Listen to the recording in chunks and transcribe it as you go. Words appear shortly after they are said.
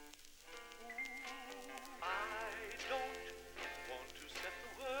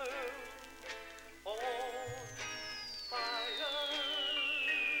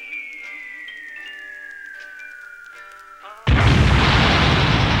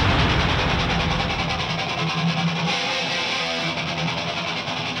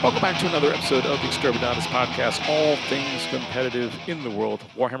Welcome back to another episode of the Exterminatus Podcast, all things competitive in the world of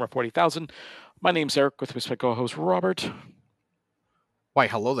Warhammer 40,000. My name's Eric, with my co-host Robert. Why,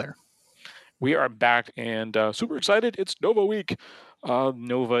 hello there. We are back and super excited. It's NoVA week.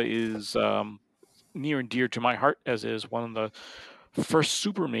 NoVA is near and dear to my heart, as is one of the first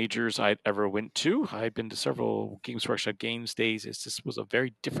super majors I'd ever went to. I'd been to several Games Workshop Games days. This was a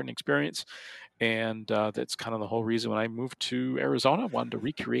very different experience. And that's kind of the whole reason when I moved to Arizona, I wanted to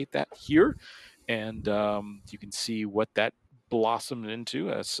recreate that here. And you can see what that blossomed into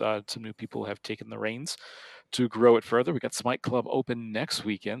as some new people have taken the reins to grow it further. We got Smite Club open next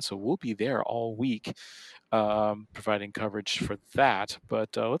weekend, so we'll be there all week providing coverage for that.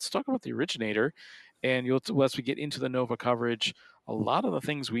 But let's talk about the originator. And as we get into the NoVA coverage, a lot of the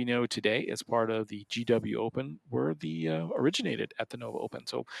things we know today as part of the GW Open were the originated at the NoVA Open.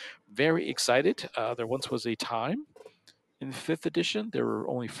 So very excited. There once was a time in 5th edition, there were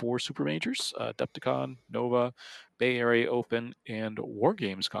only 4 super majors, Adepticon, NoVA, Bay Area Open, and War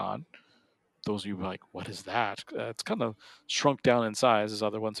Games Con. Those of you like, what is that? It's kind of shrunk down in size as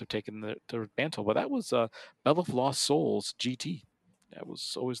other ones have taken their mantle. But that was Bell of Lost Souls GT. That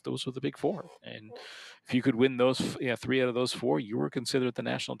was always, those were the big 4. And if you could win those 3 out of those 4, you were considered the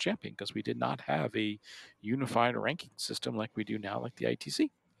national champion, because we did not have a unified ranking system like we do now, like the ITC.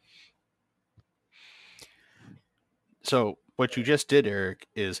 So what you just did, Eric,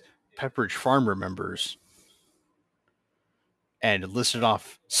 is Pepperidge Farm remembers and listed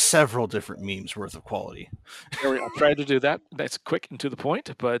off several different memes worth of quality. I'll try to do that. That's quick and to the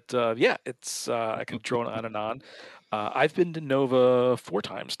point, but yeah, it's I can drone on and on. I've been to NoVA 4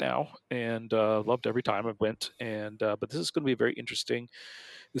 times now, and loved every time I went. And but this is going to be very interesting.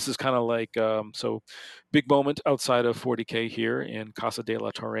 This is kind of like so big moment outside of 40K here in Casa de la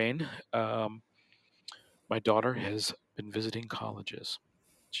Torre. My daughter has been visiting colleges.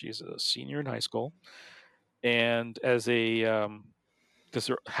 She's a senior in high school, and as a because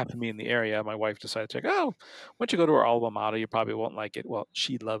there happened to be in the area, my wife decided to go, why don't you go to our alma mater? You probably won't like it. Well,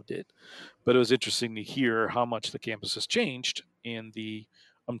 she loved it. But it was interesting to hear how much the campus has changed in the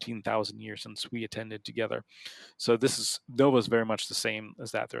umpteen thousand years since we attended together. So NoVA's very much the same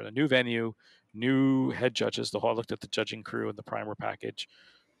as that. They're in a new venue, new head judges. I looked at the judging crew and the primer package.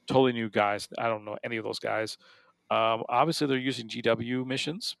 Totally new guys. I don't know any of those guys. Obviously, they're using GW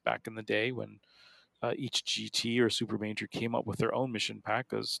missions back in the day when each GT or Super Major came up with their own mission pack,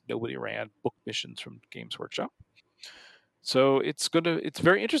 because nobody ran book missions from Games Workshop. So it's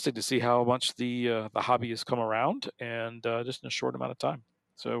very interesting to see how much the hobby has come around, and just in a short amount of time.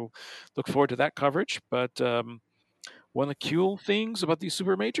 So look forward to that coverage. But one of the cool things about these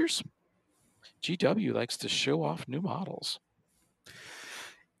Super Majors, GW likes to show off new models.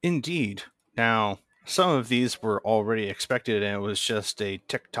 Indeed. Now, some of these were already expected, and it was just a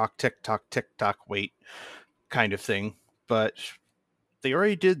tick-tock, tick-tock, tick-tock wait kind of thing. But they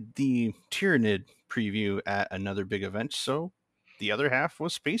already did the Tyranid preview at another big event, so the other half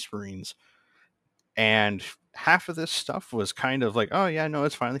was Space Marines. And half of this stuff was kind of like, oh yeah, no,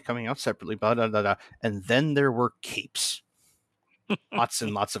 it's finally coming out separately, blah, blah, blah, blah. And then there were capes. Lots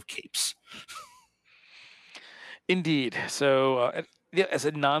and lots of capes. Indeed. So yeah, as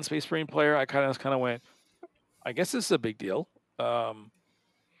a non-Space Marine player, I kind of went, I guess this is a big deal.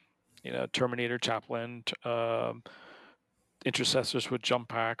 Terminator, Chaplain, Intercessors with jump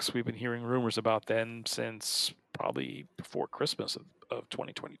packs. We've been hearing rumors about them since probably before Christmas of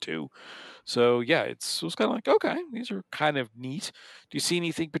 2022. So yeah, it was kind of like, okay, these are kind of neat. Do you see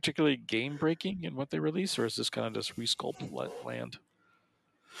anything particularly game breaking in what they release, or is this kind of just resculpt land?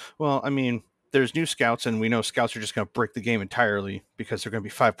 Well, I mean, there's new scouts, and we know scouts are just going to break the game entirely because they're going to be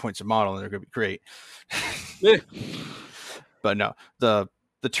 5 points a model, and they're going to be great. Yeah. But no, the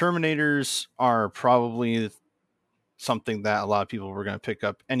Terminators are probably something that a lot of people were going to pick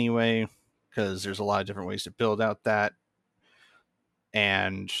up anyway, because there's a lot of different ways to build out that.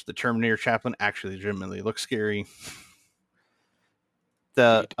 And the Terminator Chaplain actually legitimately looks scary.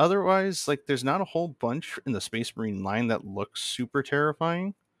 Otherwise, like, there's not a whole bunch in the Space Marine line that looks super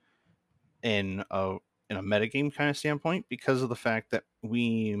terrifying in a metagame kind of standpoint, because of the fact that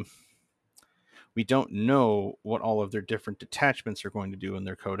we don't know what all of their different detachments are going to do in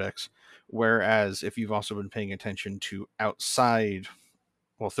their codex. Whereas if you've also been paying attention to outside,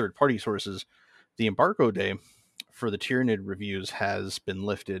 third-party sources, the embargo day for the Tyranid reviews has been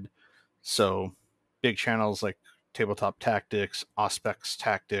lifted. So big channels like Tabletop Tactics, Auspex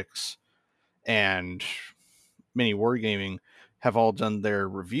Tactics, and Mini Wargaming have all done their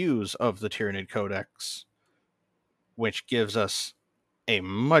reviews of the Tyranid Codex, which gives us a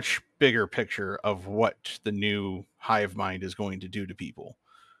much bigger picture of what the new hive mind is going to do to people.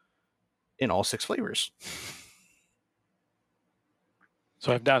 in all 6 flavors.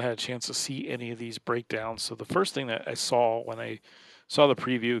 So I've not had a chance to see any of these breakdowns. So the first thing that I saw when I saw the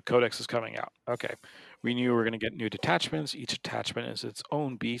preview, Codex is coming out. Okay, we knew we were going to get new detachments. Each attachment is its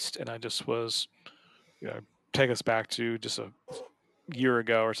own beast, and I just was, take us back to just a year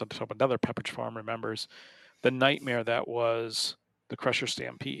ago or something. Another Pepperidge Farm remembers the nightmare that was the Crusher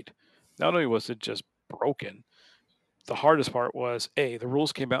Stampede. Not only was it just broken, the hardest part was the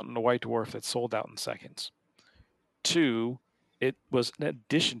rules came out in the White Dwarf that sold out in seconds. 2, it was in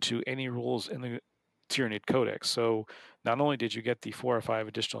addition to any rules in the Tyranid Codex. So not only did you get the 4 or 5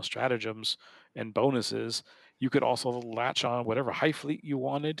 additional stratagems and bonuses, you could also latch on whatever high fleet you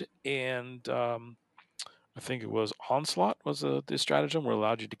wanted. And I think it was Onslaught was the stratagem where it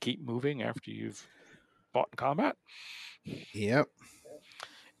allowed you to keep moving after you've fought in combat. Yep.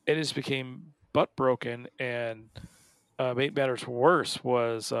 It just became butt broken, and made matters worse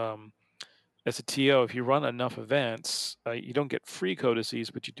was as a TO, if you run enough events, you don't get free codices,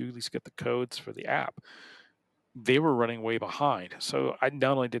 but you do at least get the codes for the app. They were running way behind. So I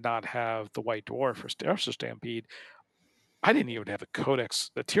not only did not have the White Dwarf for Starster Stampede, I didn't even have the codex,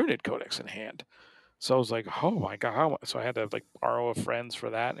 the Tyranid codex in hand. So I was like, oh my God. So I had to like borrow a friend's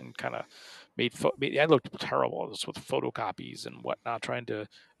for that and kind of I looked terrible just with photocopies and whatnot, trying to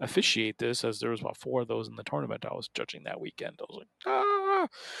officiate this as there was about 4 of those in the tournament I was judging that weekend. I was like, ah.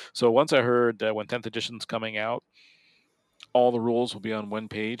 So once I heard that when 10th edition's coming out, all the rules will be on one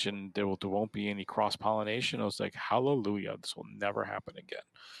page and there won't be any cross pollination. I was like, hallelujah, this will never happen again.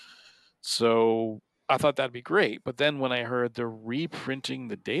 So I thought that'd be great. But then when I heard they're reprinting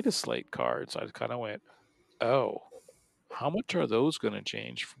the data slate cards, I kind of went, oh, how much are those going to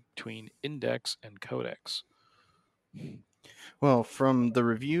change between index and codex? Well, from the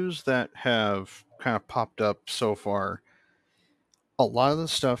reviews that have kind of popped up so far, a lot of the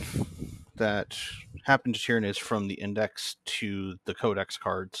stuff that happened to Tyranid from the index to the codex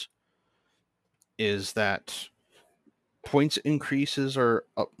cards is that points increases are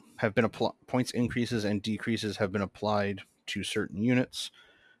have been points increases and decreases have been applied to certain units.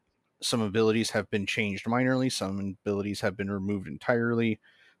 Some abilities have been changed minorly, some abilities have been removed entirely.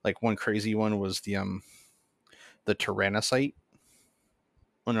 Like one crazy one was the Tyrannocyte.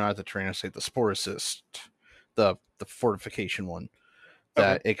 Well, no, not the Tyrannocyte, the Sporicist, the fortification one. Okay.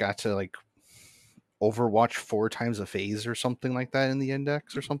 That it got to like Overwatch 4 times a phase or something like that in the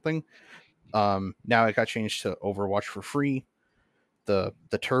index or something. Now it got changed to Overwatch for free. The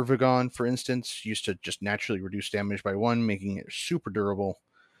Turvagon, for instance, used to just naturally reduce damage by 1, making it super durable.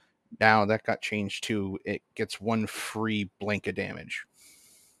 Now that got changed to it gets 1 free blanket damage,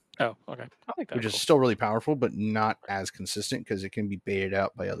 Oh, okay. I like that. which is Cool. still really powerful, but not as consistent because it can be baited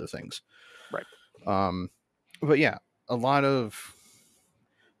out by other things. Right. Um, but yeah, a lot of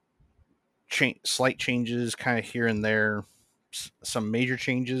slight changes kind of here and there. Some major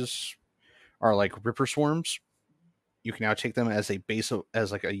changes are like Ripper Swarms. You can now take them as a base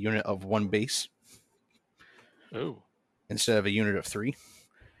as like a unit of 1 base Oh, instead of a unit of 3.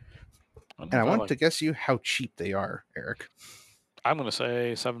 I don't know And I if I want like. to guess you how cheap they are, Eric. I'm going to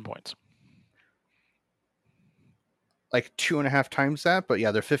say 7 points. Like 2.5 times that, but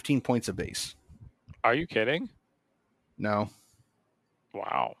yeah, they're 15 points a base. Are you kidding? No,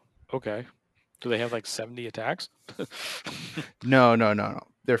 Wow. Okay. Do they have like 70 attacks? no.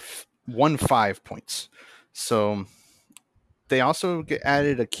 They're 5 points. So they also get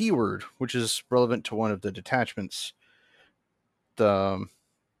added a keyword, which is relevant to one of the detachments. The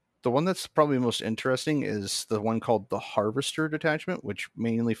the one that's probably most interesting is the one called the Harvester detachment, which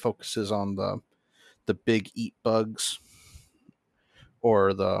mainly focuses on the big eat bugs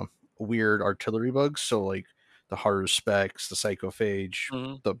or the weird artillery bugs. So like the Haruspecs, the Psychophage,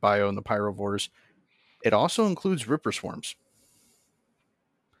 Mhm. the Bio, and the Pyrovores. It also includes Ripper Swarms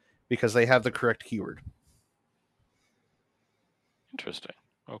because they have the correct keyword. Interesting.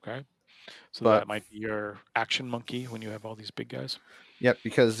 Okay. So But that might be your action monkey when you have all these big guys. yep,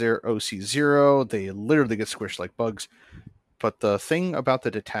 because they're OC0, they literally get squished like bugs. But the thing about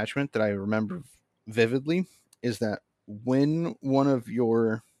the detachment that I remember vividly is that when one of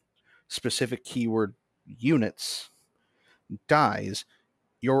your specific keyword units dies,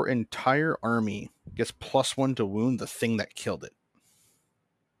 your entire army gets +1 to wound the thing that killed it.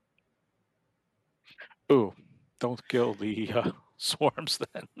 Ooh, don't kill the swarms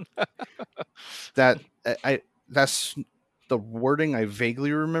then. That I that's the wording I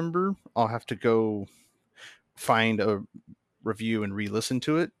vaguely remember. I'll have to go find a review and re-listen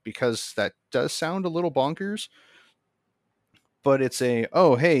to it because that does sound a little bonkers. But it's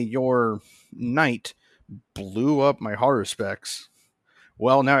oh hey, your knight blew up my horror specs.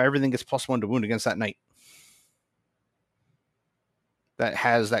 Well, now everything gets +1 to wound against that knight that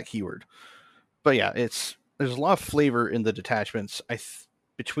has that keyword. But yeah, there's a lot of flavor in the detachments.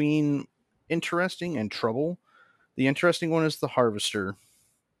 Between interesting and trouble, the interesting one is the harvester.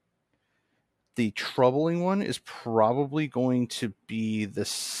 The troubling one is probably going to be the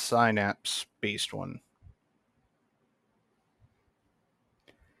synapse based one.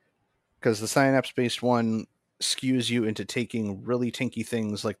 Because the synapse based one skews you into taking really tanky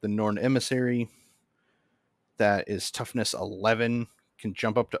things like the Norn Emissary, that is toughness 11, can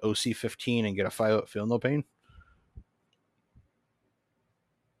jump up to OC 15 and get a 5 feel no pain.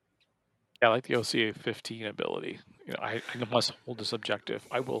 Yeah, I like the OCA 15 ability. I must hold this objective.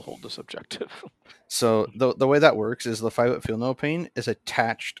 I will hold this objective. So the way that works is the 5 feel no pain is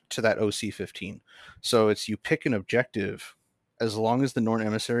attached to that OC 15. So it's you pick an objective, as long as the Norn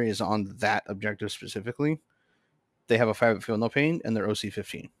Emissary is on that objective specifically, they have a 5 feel no pain and they're OC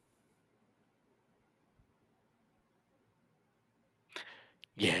 15.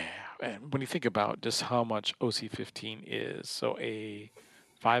 Yeah, and when you think about just how much OC 15 is, so a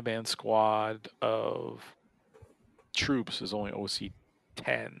 5-man squad of troops is only OC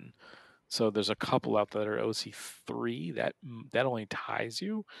 10. So there's a couple out that are OC 3 that only ties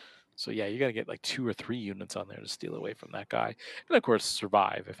you. So yeah, you got to get like 2 or 3 units on there to steal away from that guy, and of course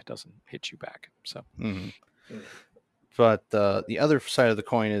survive if it doesn't hit you back. So. Mm-hmm. But the other side of the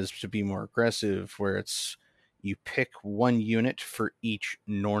coin is to be more aggressive, where it's you pick one unit for each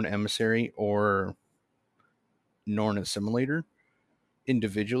Norn Emissary or Norn Assimilator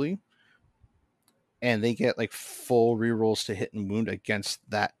individually, and they get like full rerolls to hit and wound against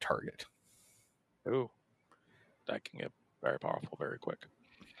that target. Ooh, that can get very powerful very quick.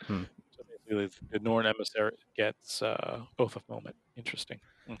 Hmm. So basically, the Norn Emissary gets Oath of Moment. Interesting.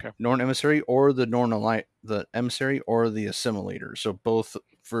 Okay. Norn Emissary or the the Emissary or the Assimilator. So both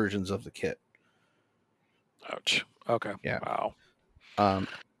versions of the kit. Ouch. Okay. Yeah. Wow.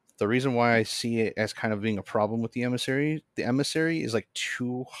 The reason why I see it as kind of being a problem with the Emissary is like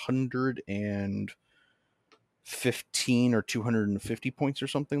 215 or 250 points or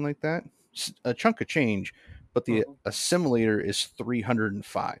something like that. A chunk of change, but the Assimilator is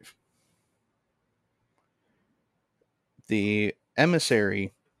 305. The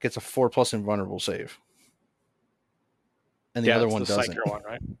Emissary gets a 4+ invulnerable save. And the other it's one the doesn't. Psyker one,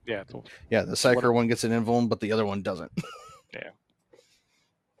 right? Yeah. Yeah, the Psyker one gets an invuln, but the other one doesn't. Yeah.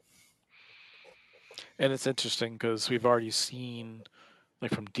 And it's interesting because we've already seen,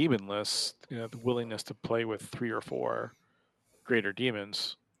 like from Demon List, the willingness to play with 3 or 4 greater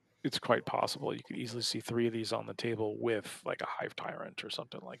demons. It's quite possible you could easily see 3 of these on the table with like a Hive Tyrant or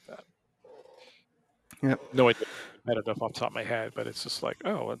something like that. Yep. No idea competitive off the top of my head, but it's just like,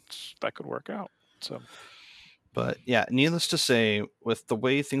 oh, that could work out. So. But yeah, needless to say, with the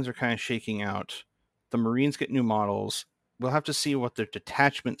way things are kind of shaking out, the Marines get new models. We'll have to see what their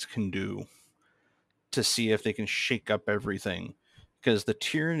detachments can do to see if they can shake up everything. Because the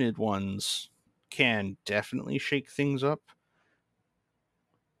Tyranid ones can definitely shake things up.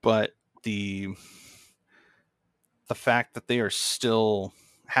 But the fact that they are still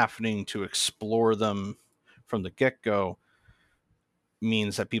happening to explore them from the get-go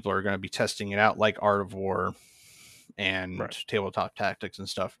means that people are going to be testing it out, like Art of War and Tabletop Tactics and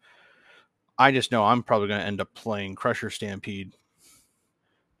stuff. I just know I'm probably going to end up playing Crusher Stampede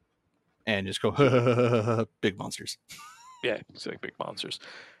and just go big monsters. Yeah, it's like big monsters.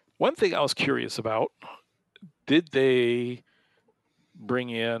 One thing I was curious about, did they bring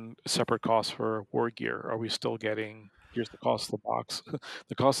in separate costs for war gear? Are we still getting, here's the cost of the box?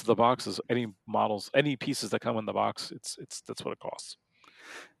 The cost of the box is any models, any pieces that come in the box, that's what it costs.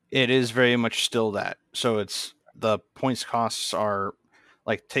 It is very much still that. So it's the points costs are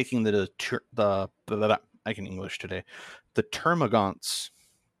like taking the I can English today. The Termagants,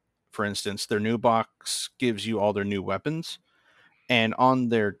 for instance, their new box gives you all their new weapons, and on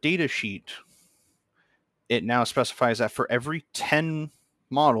their data sheet, it now specifies that for every 10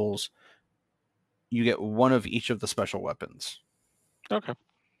 models, you get one of each of the special weapons. Okay.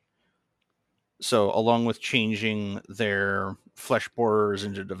 So, along with changing their flesh borers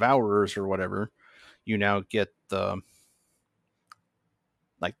into devourers or whatever, you now get the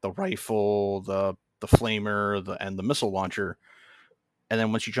rifle, the flamer, and the missile launcher. And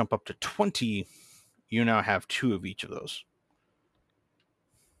then once you jump up to 20, you now have 2 of each of those.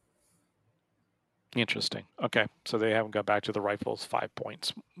 Interesting. Okay, so they haven't got back to the rifles 5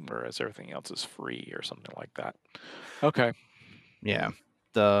 points, whereas everything else is free or something like that. Okay. Yeah.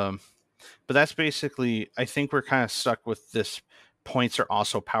 But that's basically, I think we're kind of stuck with this points are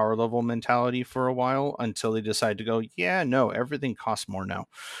also power level mentality for a while until they decide to go, yeah, no, everything costs more now.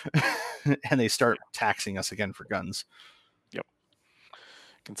 And they start taxing us again for guns. Yep,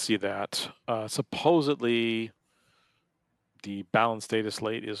 can see that. Supposedly, the balanced data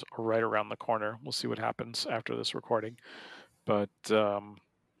slate is right around the corner. We'll see what happens after this recording, but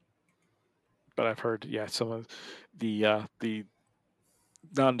I've heard, yeah, some of the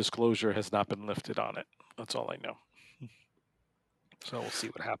non-disclosure has not been lifted on it. That's all I know. So we'll see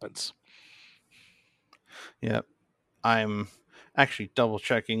what happens. Yeah. I'm actually double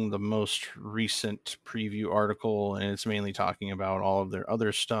checking the most recent preview article, and it's mainly talking about all of their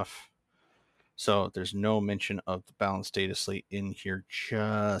other stuff. So there's no mention of the balanced data slate in here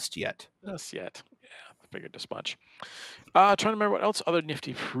just yet. Just yet. Yeah, I figured as much. Trying to remember what else. Other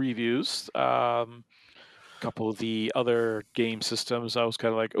nifty previews. Couple of the other game systems, I was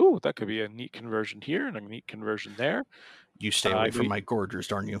kind of like, oh, that could be a neat conversion here and a neat conversion there. You stay I away know, from my gorgers,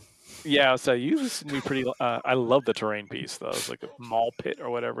 darn you. yeah. So you listen to me pretty. I love the terrain piece though. It's like a mall pit or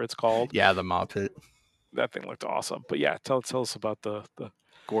whatever it's called. Yeah, the mob pit. That thing looked awesome. But yeah, tell us about the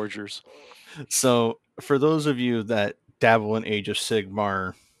gorgers. So for those of you that dabble in Age of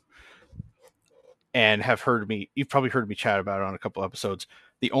Sigmar and have heard me, you've probably heard me chat about it on a couple episodes.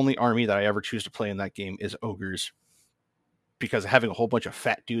 The only army that I ever choose to play in that game is ogres, because having a whole bunch of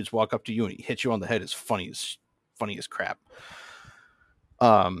fat dudes walk up to you and hit you on the head is funny as crap.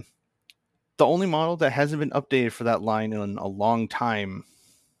 Um, the only model that hasn't been updated for that line in a long time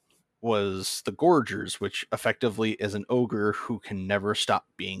was the Gorgers, which effectively is an ogre who can never stop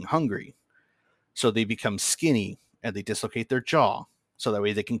being hungry. So they become skinny and they dislocate their jaw, so that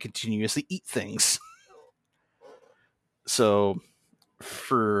way they can continuously eat things. So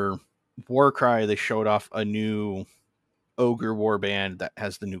for Warcry, they showed off a new ogre warband that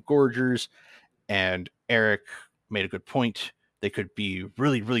has the new Gorgers, and Eric made a good point. They could be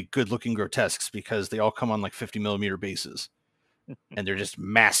really, really good looking grotesques because they all come on like 50mm bases and they're just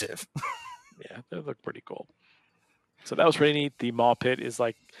massive. Yeah, they look pretty cool. So that was pretty neat. The maw pit is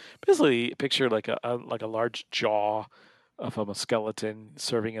like basically picture like a large jaw of a skeleton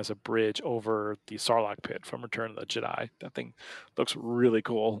serving as a bridge over the Sarlacc pit from Return of the Jedi. That thing looks really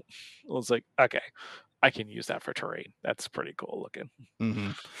cool. I was like, okay, I can use that for terrain. That's pretty cool looking.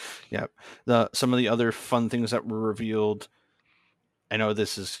 Mm-hmm. Yep. Some of the other fun things that were revealed. I know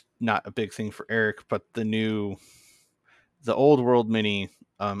this is not a big thing for Eric, but the old world mini,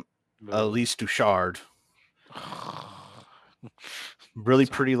 Elise Duchard, really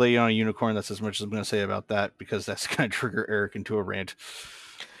So pretty lady on a unicorn. That's as much as I'm going to say about that, because that's going to trigger Eric into a rant.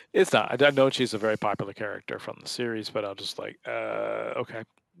 it's not. I know she's a very popular character from the series, but I'm just like, okay.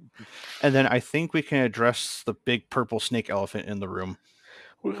 And then I think we can address the big purple snake elephant in the room.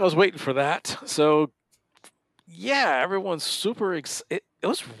 I was waiting for that. So yeah, everyone's super it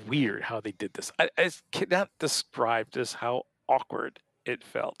was weird how they did this. I cannot describe just how awkward it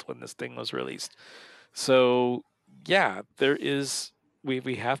felt when this thing was released. So yeah, there is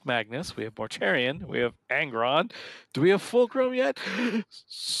we have Magnus, we have Mortarion, we have Angron. Do we have Fulgrim yet?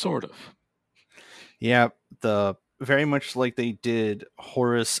 Sort of. Yeah, the very much like they did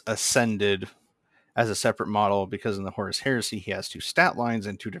Horus Ascended as a separate model, because in the Horus Heresy he has two stat lines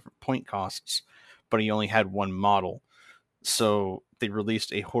and two different point costs, but he only had one model. So they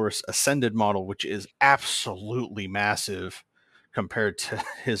released a Horus Ascended model, which is absolutely massive compared to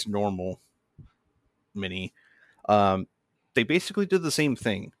his normal mini. Um, they basically did the same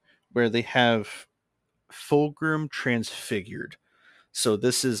thing, where they have Fulgrim transfigured. So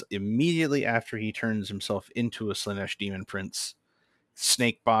this is immediately after he turns himself into a Slanesh demon prince.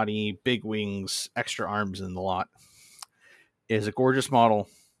 Snake body, big wings, extra arms in the lot. It is a gorgeous model.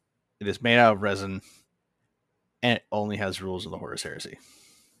 It is made out of resin, and it only has rules of the Horus Heresy.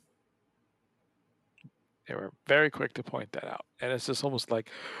 They were very quick to point that out. And it's just almost like,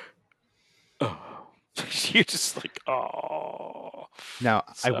 oh, you're just like, oh. Now,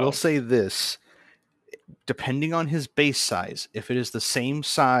 I will So say this, depending on his base size, if it is the same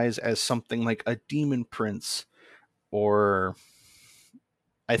size as something like a Demon Prince, or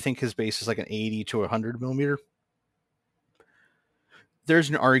I think his base is like an 80 to 100mm, there's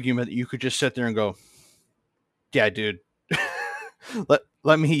an argument that you could just sit there and go, yeah, dude,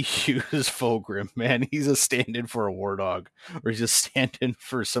 let me use Fulgrim, man. He's a stand-in for a war dog, or he's a stand-in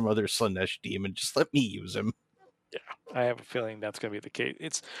for some other Slanesh demon. Just let me use him. yeah, I have a feeling that's going to be the case.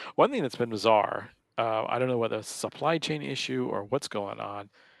 It's one thing that's been bizarre. I don't know whether it's a supply chain issue or what's going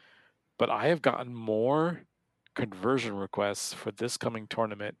on, but I have gotten more conversion requests for this coming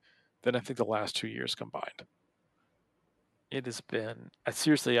tournament than I think the last 2 years combined. It has been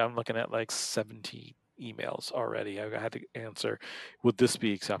seriously. I'm looking at like 70, emails already. I had to answer, would this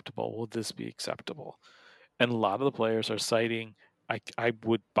be acceptable? Would this be acceptable? And a lot of the players are citing, I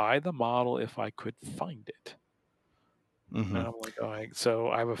would buy the model if I could find it. Hmm. And I'm like, so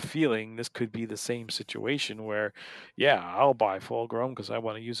I have a feeling this could be the same situation where, yeah, I'll buy full grown because I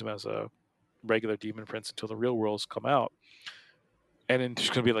want to use them as a regular Demon Prince until the real worlds come out. And then there's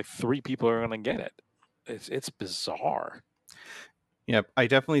going to be like 3 people who are going to get it. It's bizarre. Yep, I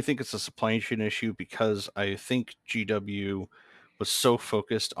definitely think it's a supply chain issue because I think GW was so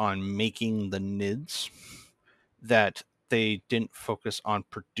focused on making the NIDs that they didn't focus on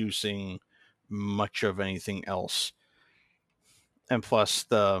producing much of anything else. And plus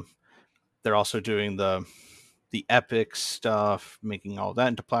they're also doing the epic stuff, making all that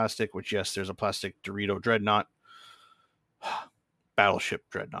into plastic, which yes, there's a plastic Dorito Dreadnought, Battleship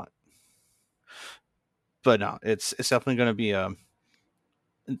Dreadnought. But no, it's definitely going to be a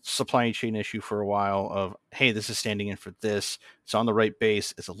supply chain issue for a while of, hey, this is standing in for this. It's on the right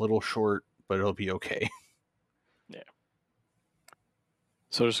base. It's a little short, but it'll be okay. Yeah.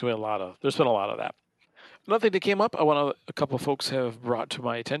 So there's been a lot of that. Another thing that came up, a couple of folks have brought to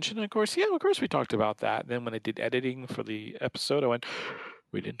my attention. And of course, yeah, of course we talked about that. And then when I did editing for the episode, I went,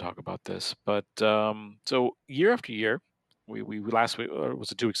 we didn't talk about this. But so year after year, we last week, or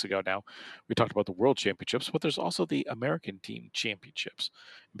was it 2 weeks ago now, we talked about the World Championships, but there's also the American Team Championships.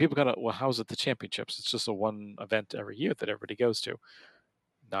 And people kind of, well, how's it the championships? It's just a one event every year that everybody goes to.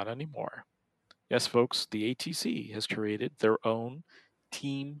 Not anymore. Yes, folks, the ATC has created their own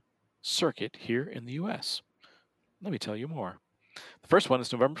team circuit here in the US. Let me tell you more. The first one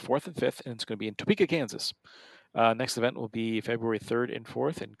is November 4th and 5th, and it's going to be in Topeka, Kansas. Next event will be February 3rd and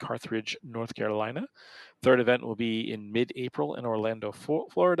 4th in Carthage, North Carolina. Third event will be in mid-April in Orlando,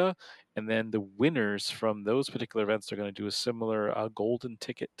 Florida. And then the winners from those particular events are going to do a similar golden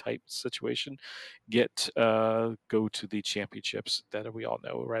ticket type situation, go to the championships that we all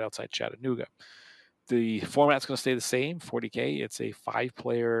know right outside Chattanooga. The format's going to stay the same, 40K. It's a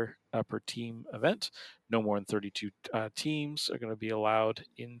 5-player per team event. No more than 32 teams are going to be allowed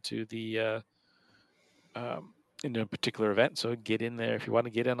into a particular event. So get in there if you want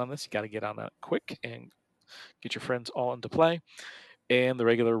to get in on this. You got to get on that quick and get your friends all into play. And the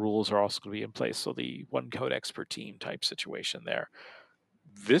regular rules are also going to be in place. So the one codex per team type situation there.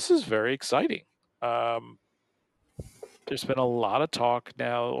 This is very exciting. Um, there's been a lot of talk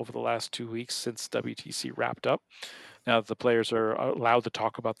now over the last 2 weeks since WTC wrapped up. Now that the players are allowed to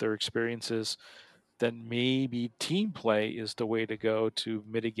talk about their experiences, then maybe team play is the way to go to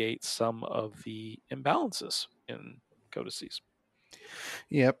mitigate some of the imbalances in codices.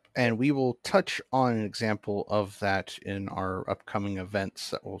 Yep, and we will touch on an example of that in our upcoming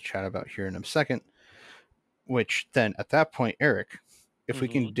events that we'll chat about here in a second. Which then, at that point, Eric, if we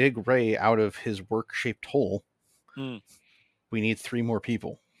Mm-hmm. can dig Ray out of his work-shaped hole, Mm, we need 3 more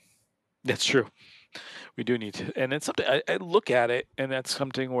people. that's true. We do need to, and it's something I look at it, and that's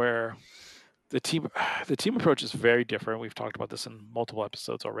something where the team, the team approach is very different. We've talked about this in multiple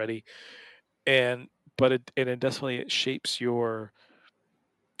episodes already, and it definitely shapes your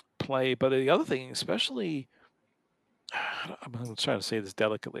play. But the other thing, especially, I'm trying to say this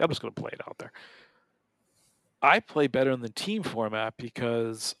delicately. I'm just going to play it out there. I play better in the team format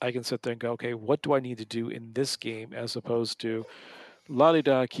because I can sit there and go, okay, what do I need to do in this game, as opposed to la di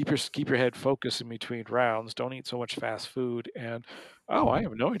da, keep your head focused in between rounds. Don't eat so much fast food. And oh, I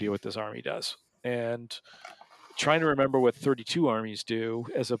have no idea what this army does. And trying to remember what 32 armies do,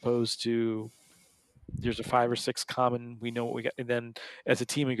 as opposed to there's a 5 or 6 common. We know what we got, and then as a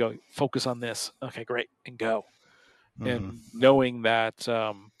team we go focus on this. Okay, great, and go. Mm-hmm. And knowing that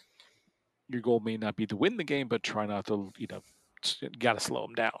your goal may not be to win the game, but try not to, got to slow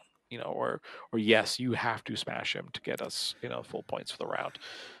them down. Or yes, you have to smash him to get us, full points for the round.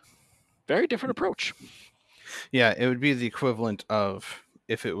 Very different approach. Yeah, it would be the equivalent of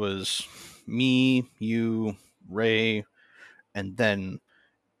if it was me, you, Ray, and then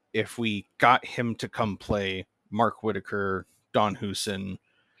if we got him to come play Mark Whitaker, Don Huson,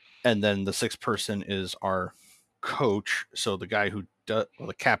 and then the 6th person is our coach. So the guy who does, well,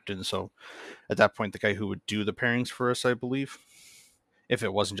 the captain. So at that point, the guy who would do the pairings for us, I believe, if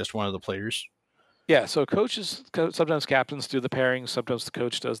it wasn't just one of the players. Yeah, so sometimes captains do the pairings, sometimes the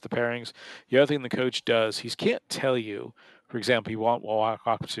coach does the pairings. The other thing the coach does, he can't tell you, for example, will walk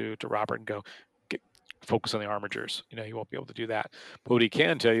up to Robert and go, focus on the armigers. He won't be able to do that. But what he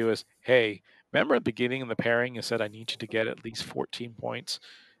can tell you is, hey, remember at the beginning of the pairing, you said I need you to get at least 14 points.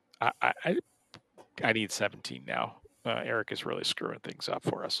 I need 17 now. Eric is really screwing things up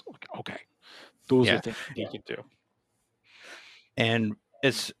for us. Okay, those are Yeah. things he can do. And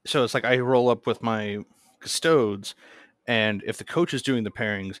it's like I roll up with my custodes, and if the coach is doing the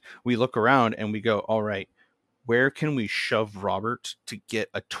pairings, we look around and we go, all right, where can we shove Robert to get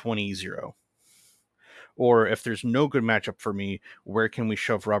a 20-0? Or if there's no good matchup for me, where can we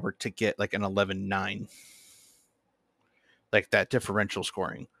shove Robert to get like an 11-9? Like that differential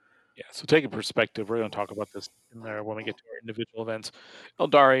scoring. Yeah, so take a perspective. We're going to talk about this in there when we get to our individual events.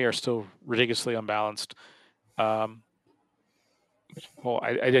 Eldari are still ridiculously unbalanced. Well,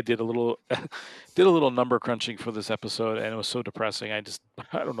 I did a little did a little number crunching for this episode, and it was so depressing. I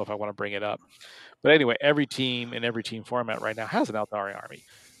don't know if I want to bring it up. But anyway, every team in every team format right now has an Eldari army.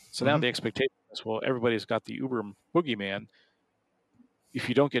 So now Mm-hmm. the expectation is, well, everybody's got the Uber boogeyman. If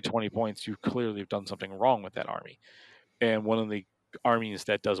you don't get 20 points, you clearly have done something wrong with that army. And one of the armies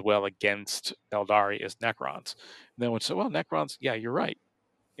that does well against Eldari is Necrons. And then would say, well, Necrons, yeah, you're right.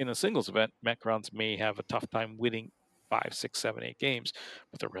 In a singles event, Necrons may have a tough time winning 5, 6, 7, 8 games,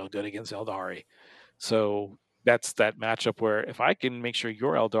 but they're real good against Eldari. So that's that matchup where if I can make sure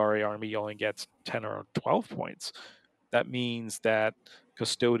your Eldari army only gets 10 or 12 points, that means that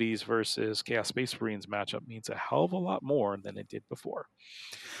Custodes versus Chaos Space Marines matchup means a hell of a lot more than it did before.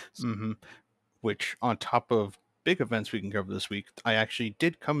 Mm-hmm. Which, on top of big events we can cover this week, I actually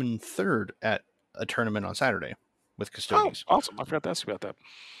did come in third at a tournament on Saturday with Oh, Custodes. awesome. I forgot to ask you about that.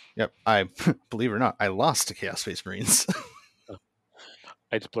 Yep. I, believe it or not, I lost to Chaos Space Marines.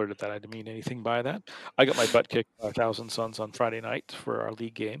 I just blurted that. I didn't mean anything by that. I got my butt kicked by Thousand Suns on Friday night for our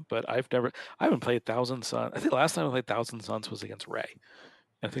league game, but I haven't played Thousand Suns. I think the last time I played Thousand Suns was against Ray.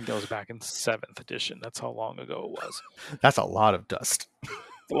 I think that was back in 7th edition. That's how long ago it was. That's a lot of dust.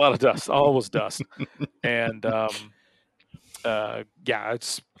 A lot of dust, always dust. And yeah,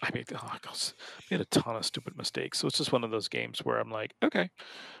 made a ton of stupid mistakes. So it's just one of those games where I'm like, okay.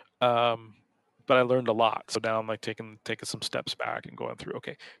 But I learned a lot. So now I'm like taking some steps back and going through,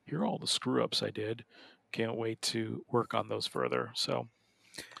 okay, here are all the screw ups I did. Can't wait to work on those further. So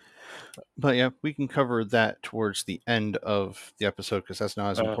But yeah, we can cover that towards the end of the episode because that's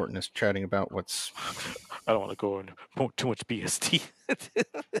not as uh, important as chatting about what's. I don't want to go into too much BST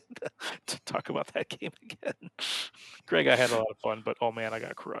to talk about that game again. Greg, I had a lot of fun, but oh man, I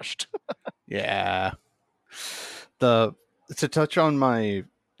got crushed. Yeah. To touch on my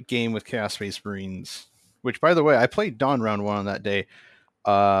game with Chaos Space Marines, which by the way, I played Dawn round one on that day.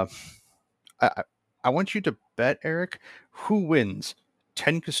 Uh, I I want you to bet, Eric, who wins,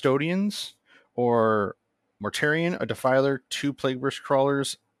 10 Custodians or Mortarion, a Defiler, 2 Plagueburst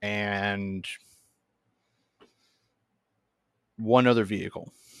Crawlers, and one other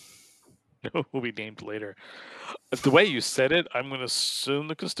vehicle. Will be named later. The way you said it, I'm going to assume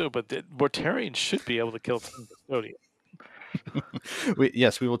the custodian, but the Mortarion should be able to kill 10 custodian.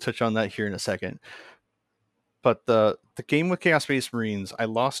 Yes, we will touch on that here in a second. But the game with Chaos Space Marines, I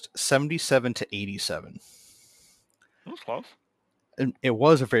lost 77 to 87. That was close. And it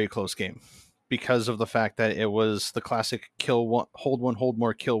was a very close game because of the fact that it was the classic kill one, hold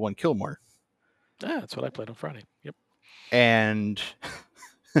more, kill one, kill more. Yeah, that's what I played on Friday. Yep. And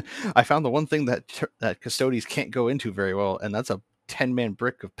I found the one thing that Custodes can't go into very well, and that's a 10-man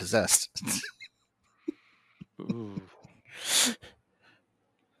brick of possessed. Ooh.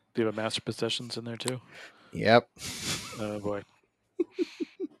 Do you have a master possessions in there too? Yep. Oh boy.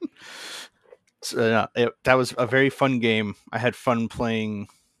 So, that was a very fun game. I had fun playing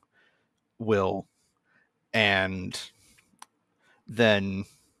Will, and then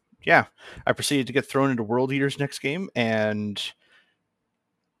yeah, I proceeded to get thrown into World Eaters next game, and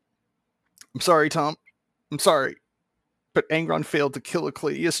I'm sorry, Tom. I'm sorry. But Angron failed to kill a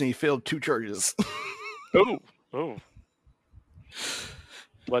Claudius, and he failed 2 charges. Oh.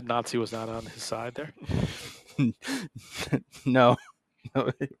 Blood Nazi was not on his side there. No,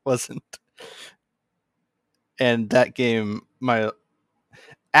 it wasn't. And that game, my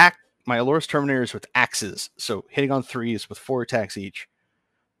Aloris Terminators with axes, so hitting on 3s with 4 attacks each,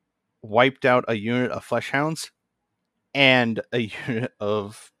 wiped out a unit of Fleshhounds and a unit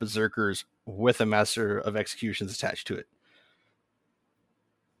of Berserkers with a Master of Executions attached to it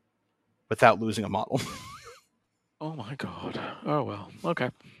without losing a model. Oh my god. Oh well.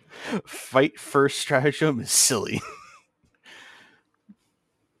 Okay. Fight first stratagem is silly.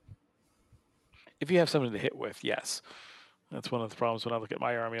 If you have something to hit with, yes. That's one of the problems when I look at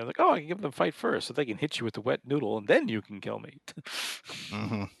my army. I was like, oh, I can give them fight first so they can hit you with the wet noodle and then you can kill me.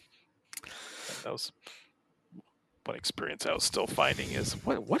 Mm-hmm. That was one experience I was still finding is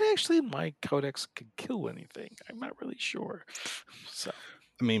what actually in my codex could kill anything? I'm not really sure. So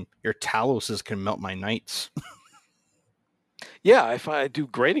I mean, your Taloses can melt my knights. Yeah, if I do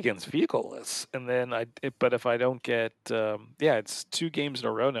great against vehicle-less, and then but if I don't get, yeah, it's 2 games in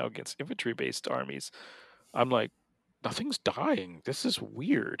a row now against infantry-based armies. I'm like, "Nothing's dying. This is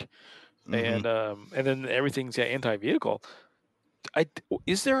weird." Hmm. And then everything's, yeah, anti-vehicle.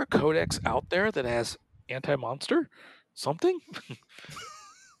 Is there a codex out there that has anti-monster? Something?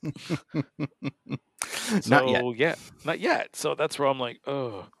 Not yet. So, yeah, not yet. So that's where I'm like,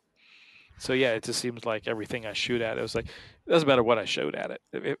 oh. So yeah, it just seems like everything I shoot at, it was like, it doesn't matter what I shoot at it.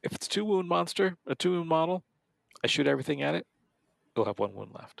 If it's 2 wound monster, a 2 wound model, I shoot everything at it, it'll have 1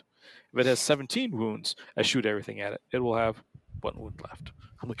 wound left. If it has 17 wounds, I shoot everything at it, it will have 1 wound left.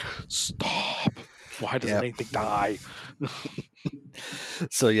 I'm like, stop. Why doesn't Yeah. anything die?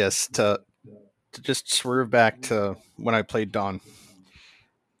 So yes, to just swerve back to when I played Dawn,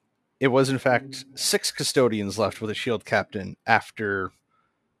 it was in fact 6 custodians left with a shield captain after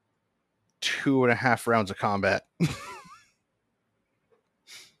 2.5 rounds of combat.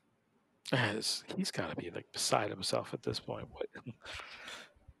 He's got to be like beside himself at this point. What?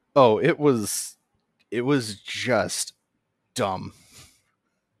 Oh, it was just dumb.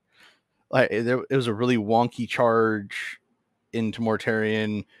 Like it was a really wonky charge into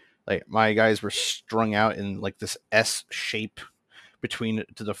Mortarion. Like my guys were strung out in like this S shape between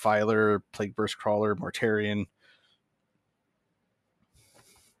the Defiler, Plague Burst Crawler, Mortarion.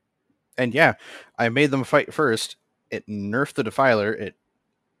 And yeah, I made them fight first. It nerfed the Defiler. It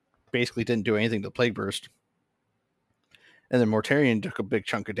basically didn't do anything to Plague Burst. And then Mortarion took a big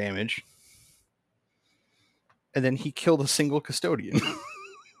chunk of damage. And then he killed a single custodian.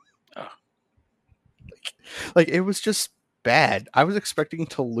 Oh, Like it was just bad. I was expecting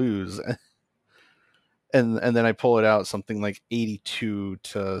to lose. And then I pull it out something like 82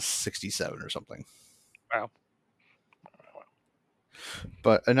 to 67 or something. wow.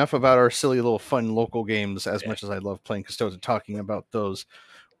 But enough about our silly little fun local games. As Yeah, much as I love playing Custodes and talking about those,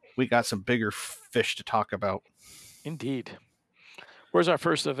 we got some bigger fish to talk about. indeed. Where's our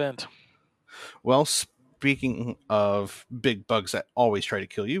first event? Well, speaking of big bugs that always try to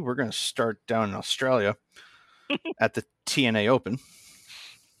kill you, we're going to start down in Australia at the TNA Open.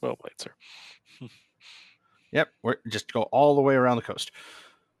 Well played, sir. Yep, we're just go all the way around the coast.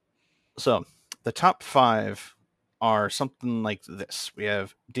 So the top 5 are something like this. We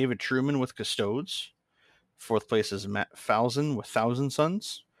have David Truman with Custodes. Fourth place is Matt Falzon with Thousand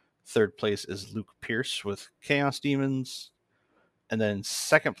Suns. Third place is Luke Pierce with Chaos Demons. And then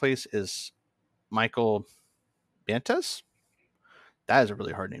second place is Michael Bantes. That is a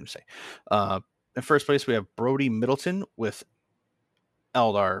really hard name to say. In first place, we have Brody Middleton with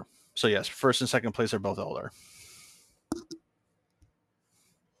Eldar. So, yes, first and second place are both Eldar.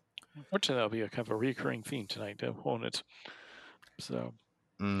 Unfortunately, that'll be a kind of a recurring theme tonight, won't it? So,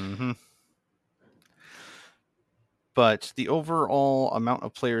 Mm-hmm. But the overall amount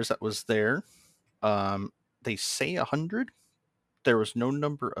of players that was there, they say 100. There was no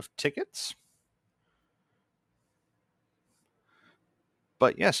number of tickets.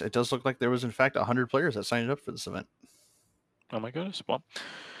 But yes, it does look like there was, in fact, 100 players that signed up for this event. oh my goodness. Well,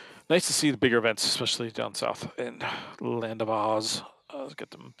 nice to see the bigger events, especially down south in Land of Oz.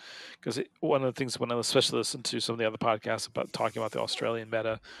 Get them because one of the things when I especially listen to some of the other podcasts about talking about the Australian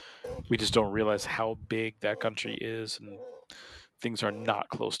meta, we just don't realize how big that country is, and things are not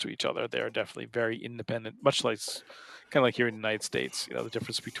close to each other. They are definitely very independent, much like kind of like here in the United States. You know, the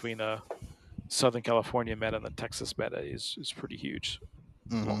difference between a Southern California meta and the Texas meta is pretty huge.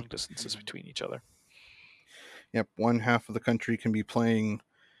 Mm-hmm. Long distances between each other. Yep, one half of the country can be playing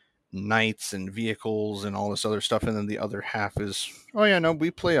knights and vehicles and all this other stuff, and then the other half is, oh yeah, no,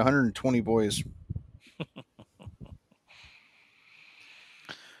 we play 120 boys.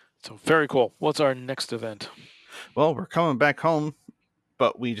 So very cool. What's our next event? Well, we're coming back home,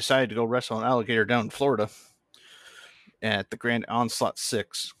 but we decided to go wrestle an alligator down in Florida at the Grand Onslaught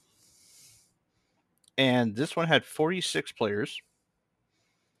 6. And this one had 46 players.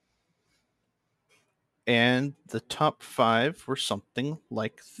 And the top 5 were something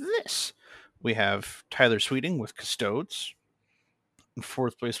like this. We have Tyler Sweeting with Custodes. In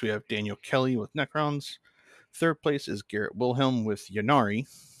fourth place, we have Daniel Kelly with Necrons. Third place is Garrett Wilhelm with Yanari.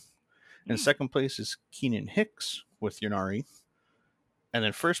 In second place is Keenan Hicks with Yanari. And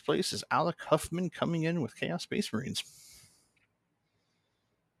then first place is Alec Huffman coming in with Chaos Space Marines.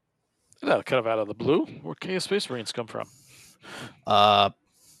 That kind of out of the blue. Where Chaos Space Marines come from? I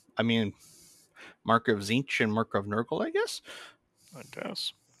mean, Markov Zinch and Markov Nurgle, I guess. I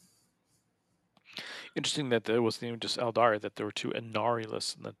guess. Interesting that there wasn't even just Eldari, that there were 2 Inari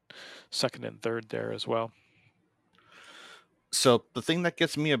lists in the second and third there as well. So the thing that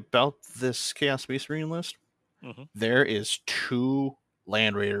gets me about this Chaos Space Marine list, Hmm. There is 2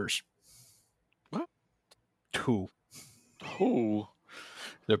 Land Raiders. What? 2. Oh,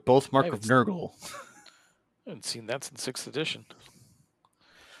 They're both I Mark of haven't, Nurgle. I haven't seen that since sixth edition.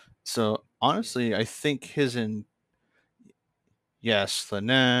 So honestly, I think his in yes,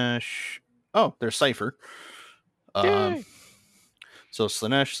 Slanesh. Oh, there's Cipher. Um, Yay! so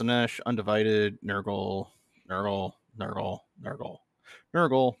Slanesh, Undivided, Nurgle, Nurgle, Nurgle, Nurgle,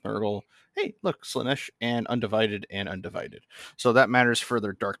 Nurgle, Nurgle. Hey, look, Slanesh and Undivided. So that matters for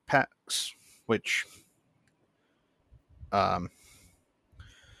their dark packs, which um,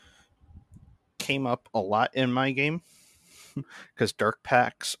 came up a lot in my game because dark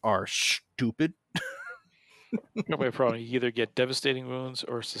packs are stupid. No way, probably you either get devastating wounds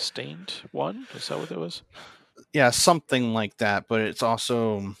or sustained one. Is that what that was? Yeah, something like that, but it's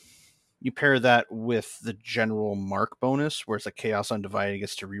also you pair that with the general mark bonus, where it's a Chaos Undivided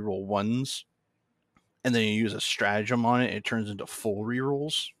gets to reroll ones, and then you use a stratagem on it, it turns into full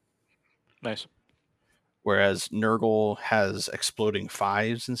rerolls. Nice. Whereas Nurgle has exploding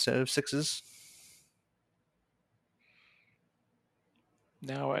fives instead of sixes.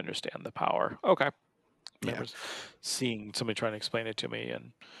 Now I understand the power. Okay. I Yeah. remember seeing somebody trying to explain it to me,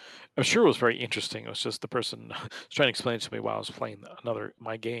 and I'm sure it was very interesting. It was just the person was trying to explain it to me while I was playing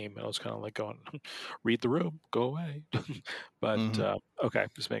my game, and I was kind of like going, "Read the room, go away." But Mm-hmm. okay,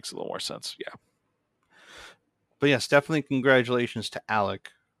 this makes a little more sense. Yeah, But yes, definitely congratulations to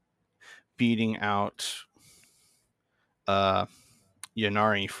Alec beating out uh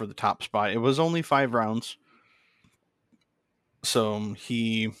Yanari for the top spot. It was only 5 rounds. So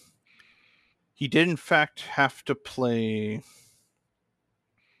he did in fact have to play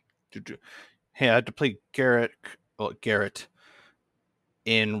he had to play Garrett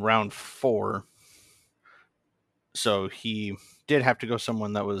in round 4. So he did have to go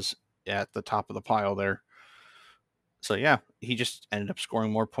someone that was at the top of the pile there. So yeah, he just ended up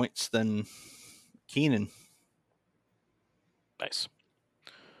scoring more points than Keenan. nice.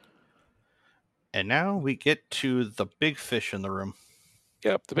 And now we get to the big fish in the room.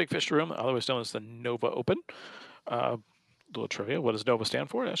 Yep, the Big Fish Room, otherwise known as the Nova Open. Uh, little trivia: what does NOVA stand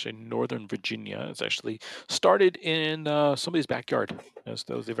for? Actually, Northern Virginia. It's actually started in somebody's backyard. As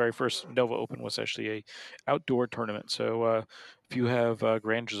though the very first NOVA Open was actually a outdoor tournament. So if you have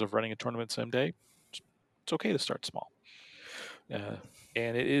grandeurs of running a tournament someday, it's okay to start small. Uh,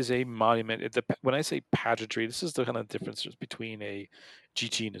 and it is a monument. When I say pageantry, this is the kind of differences between a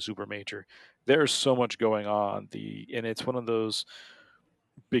GT and a super major. There's so much going on. And it's one of those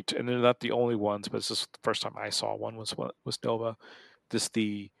and they're not the only ones, but it's just the first time I saw one was Nova. This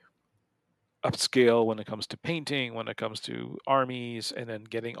the upscale when it comes to painting, when it comes to armies, and then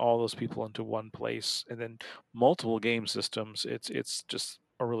getting all those people into one place, and then multiple game systems. It's just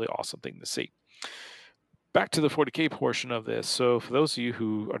a really awesome thing to see. Back to the 40K portion of this. So for those of you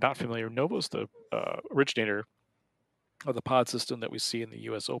who are not familiar, Nova's the originator of the pod system that we see in the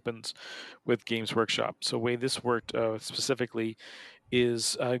U.S. Opens with Games Workshop. So the way this worked specifically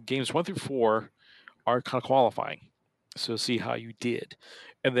is games 1 through 4 are kind of qualifying. So see how you did.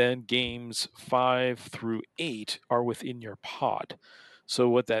 And then games 5 through 8 are within your pod. So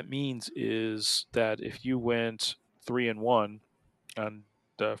what that means is that if you went 3-1 on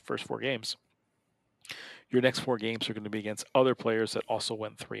the first 4 games, your next 4 games are going to be against other players that also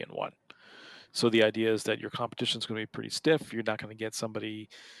went 3-1. So the idea is that your competition is going to be pretty stiff. You're not going to get somebody,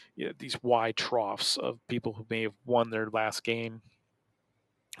 these wide troughs of people who may have won their last game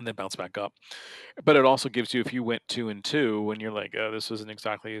and then bounce back up. But it also gives you, if you went 2-2 and you're like, oh, this isn't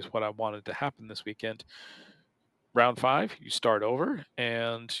exactly what I wanted to happen this weekend. Round 5, you start over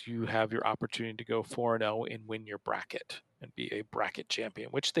and you have your opportunity to go 4-0 and win your bracket and be a bracket champion,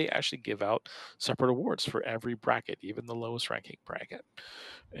 which they actually give out separate awards for every bracket, even the lowest ranking bracket.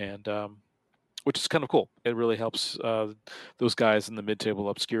 And which is kind of cool. It really helps those guys in the mid-table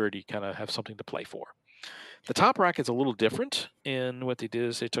obscurity kind of have something to play for. The top bracket's a little different in what they did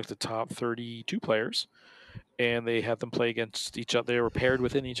is they took the top 32 players and they had them play against each other. They were paired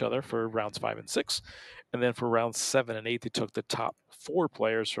within each other for rounds 5 and 6. And then for rounds 7 and 8, they took the top 4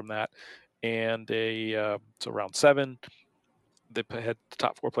 players from that. And so round 7, they had the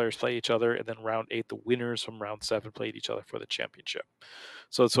top 4 players play each other. And then round 8, the winners from round 7 played each other for the championship.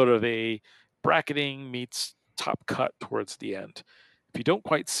 So it's sort of a bracketing meets top cut towards the end. If you don't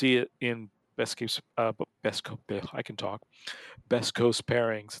quite see it in best case, I can talk best coast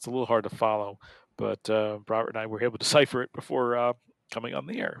pairings. It's a little hard to follow, but Robert and I were able to decipher it before coming on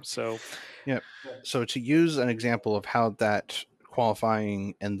the air. So, Yeah. So to use an example of how that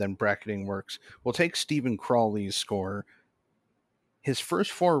qualifying and then bracketing works, we'll take Stephen Crawley's score his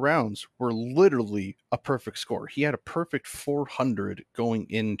first 4 rounds were literally a perfect score. He had a perfect 400 going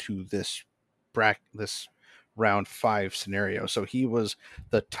into this round 5 scenario. So he was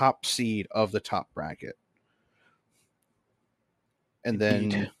the top seed of the top bracket. And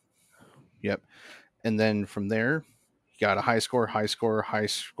Indeed. then, yep. And then from there, he got a high score, high score, high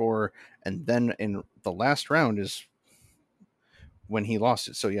score. And then in the last round is when he lost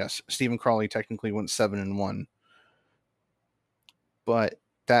it. So yes, Stephen Crawley technically went 7-1, but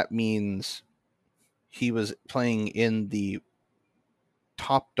that means he was playing in the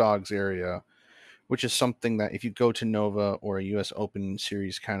top dogs area, which is something that if you go to Nova or a US Open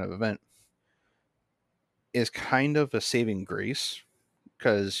Series kind of event, is kind of a saving grace,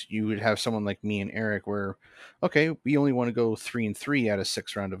 because you would have someone like me and Eric where, okay, we only want to go 3-3 at a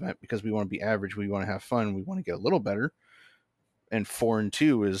 6 round event because we want to be average, we want to have fun, we want to get a little better. And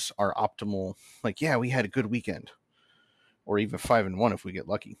 4-2 is our optimal, like, yeah, we had a good weekend. Or even 5-1 if we get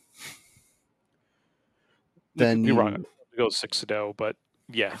lucky. Don't get Then me wrong, you I'd go 6-0, but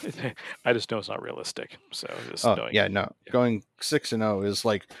yeah, I just know it's not realistic. So just Oh knowing, yeah, no. yeah. Going 6-0 is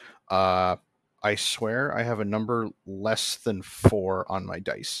like, uh I swear I have a number less than 4 on my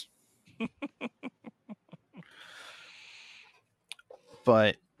dice.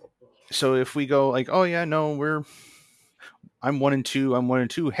 But so if we go like, oh yeah, no, I'm 1-2, I'm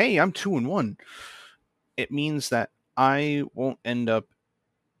 1-2. Hey, I'm 2-1. It means that I won't end up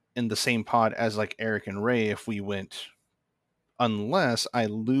in the same pod as like Eric and Ray if we went, unless I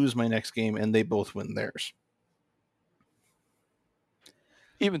lose my next game and they both win theirs.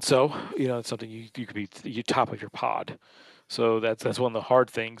 Even so, it's something you could be you top of your pod. So that's one of the hard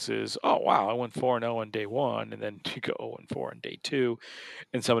things is, oh wow, I went 4-0 on day one, and then you go 0-4 on day two,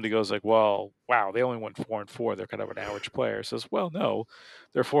 and somebody goes like, well, wow, they only went 4-4. They're kind of an average player. Says, well, no,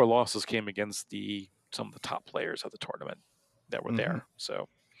 their 4 losses came against some of the top players of the tournament that were Mm-hmm. there. So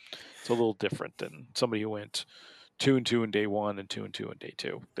it's a little different than somebody who went 2-2 in day one and 2-2 in day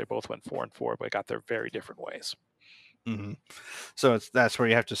two. They both went 4-4, but got their very different ways. Mm-hmm. So that's where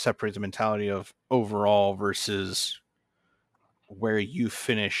you have to separate the mentality of overall versus where you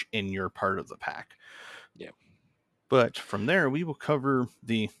finish in your part of the pack. Yeah. But from there, we will cover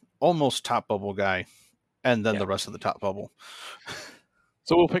the almost top bubble guy and then Yeah. the rest of the top bubble.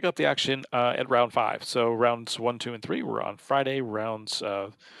 So we'll pick up the action at round 5. So rounds 1, 2, and 3 were on Friday. Rounds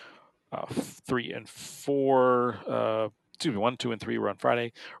 3 and 4, 1, 2, and 3 were on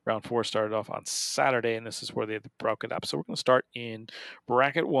Friday. Round 4 started off on Saturday, and this is where they broke it up. So we're going to start in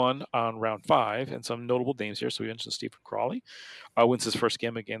bracket 1 on round 5, and some notable names here. So we mentioned Stephen Crawley wins his first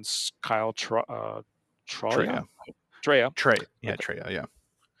game against Kyle Troya. Treya. Treya. Yeah, Treya, yeah.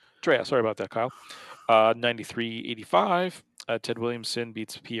 Treya, sorry about that, Kyle. 93-85. Ted Williamson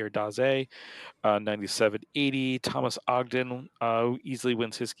beats Pierre Daze. 97-80. Thomas Ogden easily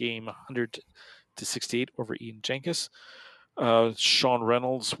wins his game 100-68 over Ian Jenkins. Sean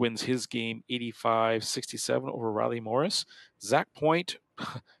Reynolds wins his game 85-67 over Riley Morris. Zach Point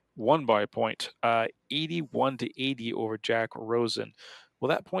won by a point, 81-80 over Jack Rosen. Will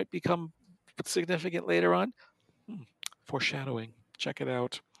that point become significant later on? Foreshadowing. Check it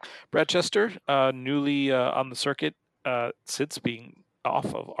out. Brad Chester, newly on the circuit since being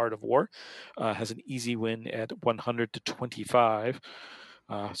off of Art of War, has an easy win at 100-25.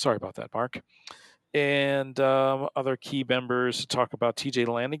 Sorry about that, Mark. And other key members to talk about: TJ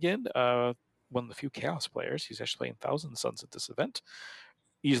Lanigan, one of the few Chaos players. He's actually playing Thousand Suns at this event.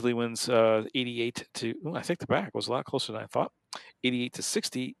 Easily wins 88 to. I think the back was a lot closer than I thought.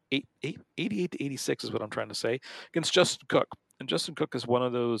 88-60, 88-86 is what I'm trying to say, against Justin Cook. And Justin Cook is one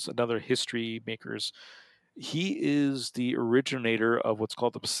of those another history makers. He is the originator of what's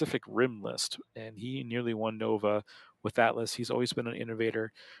called the Pacific Rim list, and he nearly won Nova with that list. He's always been an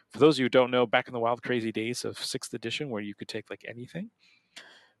innovator. For those of you who don't know, back in the wild crazy days of 6th edition, where you could take like anything,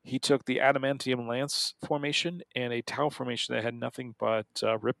 he took the adamantium lance formation and a tau formation that had nothing but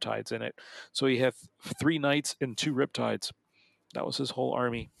riptides in it. So he had 3 knights and 2 riptides. That was his whole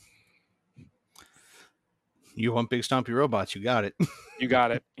army. You want big stompy robots, you got it. You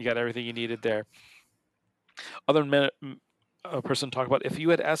got it. You got everything you needed there. Other than a person to talk about, if you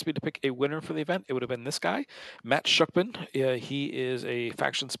had asked me to pick a winner for the event, it would have been this guy, Matt Schuckman. He is a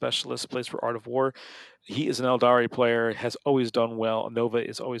faction specialist, plays for Art of War. He is an Eldari player, has always done well. Nova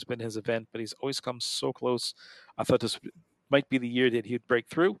has always been his event, but he's always come so close. I thought this might be the year that he'd break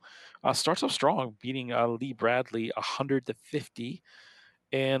through. Starts off strong, beating Lee Bradley 100-50.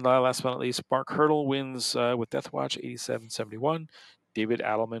 And last but not least, Mark Hurdle wins with Deathwatch 87-71. David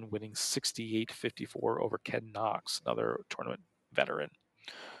Adelman winning 68-54 over Ken Knox, another tournament veteran.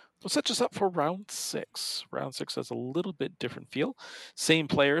 We'll set us up for round six. Round six has a little bit different feel. Same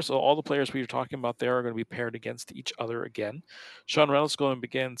players, so all the players we were talking about there are going to be paired against each other again. Sean Reynolds going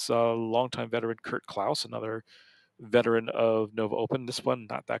against longtime veteran Kurt Klaus, another veteran of Nova Open. This one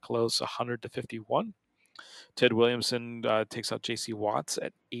not that close, 100 to 51. Ted Williamson takes out J.C. Watts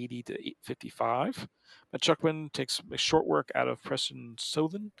at 80 to 55. Matt Chuckman takes a short work out of Preston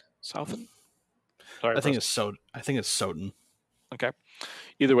Southen. Sorry, Preston. I think it's Soden. Okay.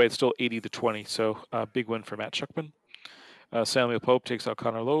 Either way, it's still 80 to 20. So big win for Matt Chuckman. Samuel Pope takes out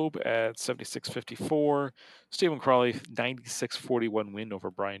Connor Loeb at 76-54. Stephen Crawley, 96-41 win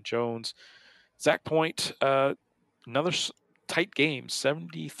over Brian Jones. Zach Point, another tight game,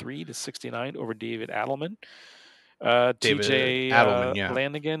 73 to 69 over David Adelman. David TJ Adelman, yeah.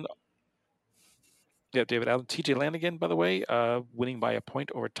 Lanigan. Yeah, David Allen. TJ Lanigan, by the way, winning by a point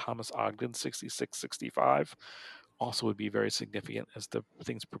over Thomas Ogden, 66-65. Also would be very significant as the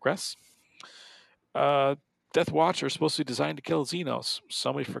things progress. Death Watch are supposed to be designed to kill Xenos.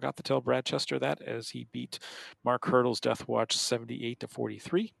 Somebody forgot to tell Brad Chester that as he beat Mark Hurdle's Death Watch 78 to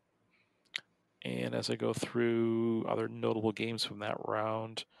 43. And as I go through other notable games from that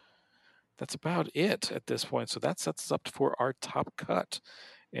round, that's about it at this point. So that sets us up for our top cut.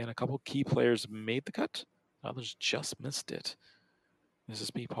 And a couple key players made the cut. Others just missed it. This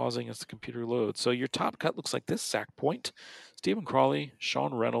is me pausing as the computer loads. So your top cut looks like this: Zach Point, Stephen Crawley,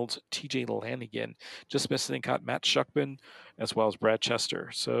 Sean Reynolds, TJ Lanigan. Just missing cut Matt Shuckman, as well as Brad Chester.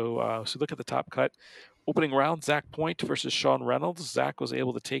 So look at the top cut. Opening round, Zach Point versus Sean Reynolds. Zach was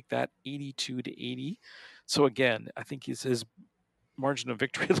able to take that 82 to 80. So again, I think his margin of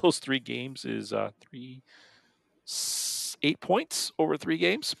victory of those three games is 8 points over 3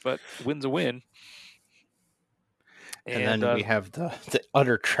 games, but win's a win. And then we have the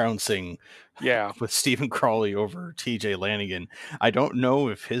utter trouncing with Stephen Crawley over TJ Lanigan. I don't know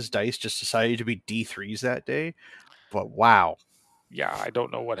if his dice just decided to be D3s that day, but wow. Yeah, I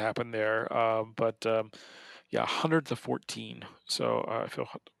don't know what happened there. But 100 to 14. So I feel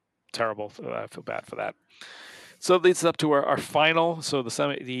terrible. I feel bad for that. So it leads up to our final. So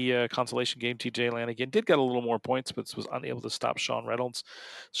the consolation game, TJ Lanigan did get a little more points, but was unable to stop Sean Reynolds.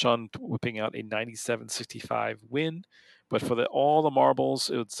 Sean whipping out a 97-65 win. But for all the marbles,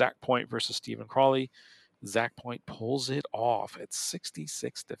 it was Zach Point versus Stephen Crawley. Zach Point pulls it off at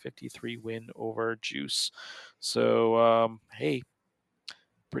 66 to 53 win over Juice. So hey,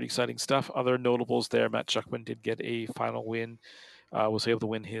 pretty exciting stuff. Other notables there: Matt Chuckman did get a final win. Was able to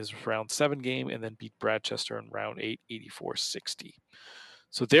win his round 7 game and then beat Brad Chester in round 8, 84-60.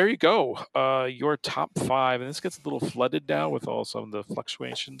 So there you go. Your top 5. And this gets a little flooded now with all some of the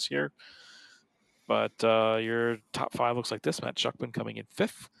fluctuations here. But your top 5 looks like this: Matt Chuckman coming in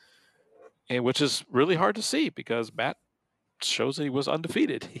 5th, and which is really hard to see because Matt shows that he was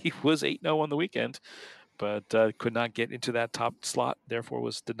undefeated. He was 8-0 on the weekend, but could not get into that top slot, therefore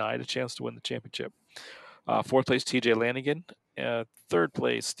was denied a chance to win the championship. 4th place, TJ Lanigan. 3rd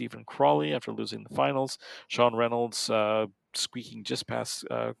place, Stephen Crawley after losing the finals. Sean Reynolds squeaking just past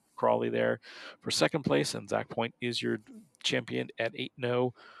Crawley there for 2nd place. And Zach Point is your champion at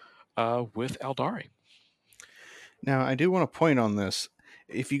 8-0 with Eldari. Now, I do want to point on this.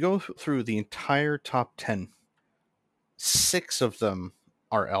 If you go through the entire top 10, 6 of them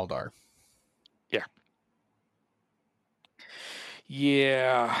are Eldar. Yeah.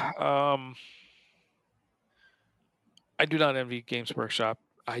 Yeah. I do not envy Games Workshop.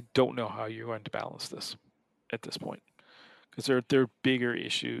 I don't know how you're going to balance this at this point, because there are bigger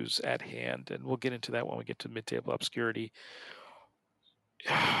issues at hand, and we'll get into that when we get to mid-table obscurity.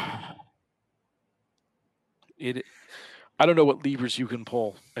 I don't know what levers you can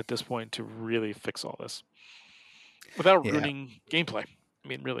pull at this point to really fix all this without ruining gameplay. I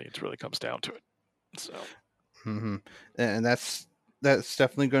mean, really, it really comes down to it. So, and that's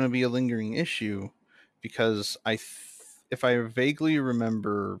definitely going to be a lingering issue, because if I vaguely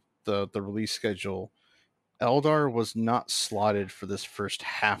remember the release schedule, Eldar was not slotted for this first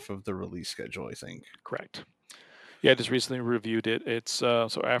half of the release schedule, I think. Correct. Yeah, I just recently reviewed it. It's so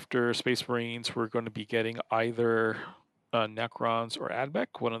after Space Marines, we're going to be getting either Necrons or Admech.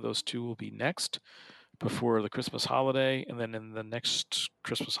 One of those two will be next before the Christmas holiday. And then in the next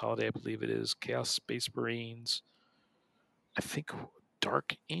Christmas holiday, I believe it is Chaos Space Marines. I think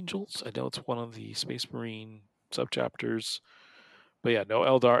Dark Angels. I know it's one of the Space Marine subchapters. But yeah, no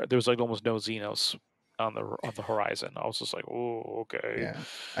Eldar. There was like almost no Xenos on the horizon. I was just like, oh, okay. Yeah,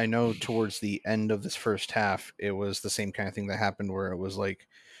 I know towards the end of this first half, it was the same kind of thing that happened where it was like,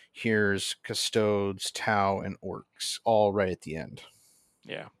 here's Custodes, Tau, and Orcs all right at the end.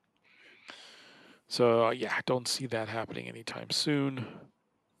 Yeah. So yeah, I don't see that happening anytime soon.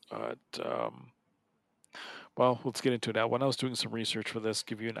 But well, let's get into it now. When I was doing some research for this,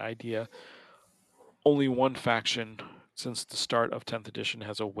 give you an idea, only one faction since the start of 10th edition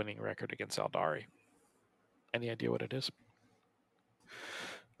has a winning record against Eldari. Any idea what it is?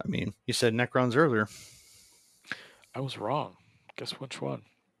 I mean, you said Necrons earlier. I was wrong. Guess which one?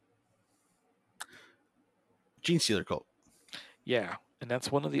 Gene Stealer Cult. Yeah, and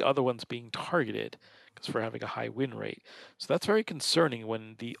that's one of the other ones being targeted because for having a high win rate. So that's very concerning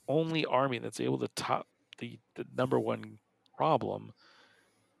when the only army that's able to top the number one problem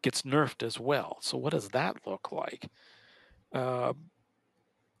gets nerfed as well. So what does that look like?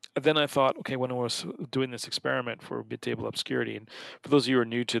 Then I thought, okay, when I was doing this experiment for mid-table obscurity, and for those of you who are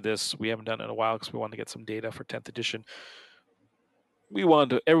new to this, we haven't done it in a while because we wanted to get some data for 10th edition. We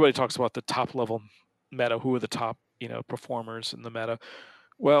wanted to, everybody talks about the top level meta, who are the top, performers in the meta.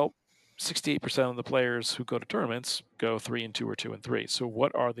 Well, 68% of the players who go to tournaments go 3-2 or 2-3. So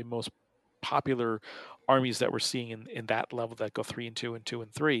what are the most popular armies that we're seeing in that level that go 3-2 and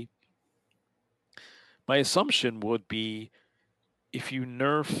 2-3? My assumption would be if you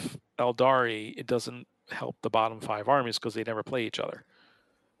nerf Eldari, it doesn't help the bottom 5 armies because they never play each other.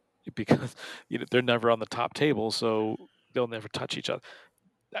 Because they're never on the top table, so they'll never touch each other.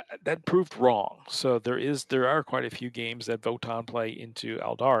 That proved wrong. So there are quite a few games that Votann play into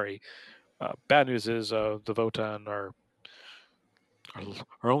Eldari. Bad news is the Votann are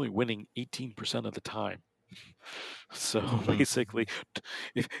only winning 18% of the time. So Mm-hmm. basically,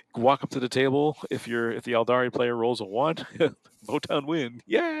 if you walk up to the table, if the Eldari player rolls a 1, Votann win.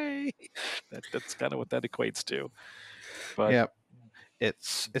 Yay! That's kind of what that equates to. But Yeah,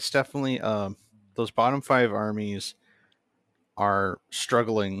 it's definitely those bottom 5 armies are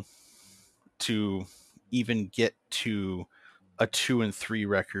struggling to even get to a 2-3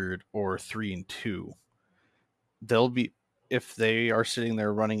 record or 3-2. They'll be, if they are sitting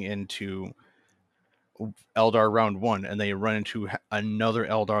there running into Eldar round 1 and they run into another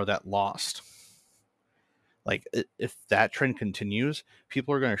Eldar that lost. Like, if that trend continues,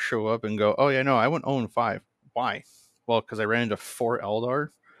 people are going to show up and go, "Oh yeah, no, I went 0-5. Why?" Well, because I ran into 4 Eldar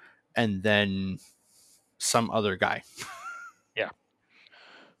and then some other guy. yeah,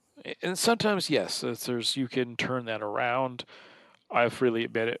 and sometimes yes, you can turn that around. I freely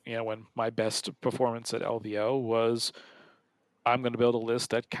admit it. When my best performance at LVO was, I'm going to build a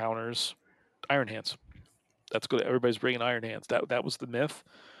list that counters Iron Hands. That's good. Everybody's bringing Iron Hands. That was the myth.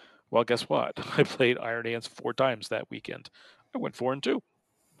 Well, guess what? I played Iron Hands 4 times that weekend. I went 4-2.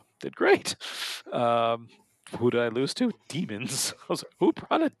 Did great. Who did I lose to? Demons. I was like, who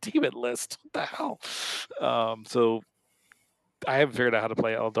brought a demon list? What the hell? So I haven't figured out how to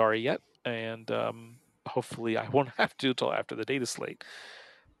play Eldari yet, and hopefully I won't have to until after the data slate.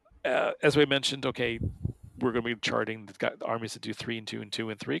 As we mentioned, okay, we're going to be charting the armies that do 3-2 and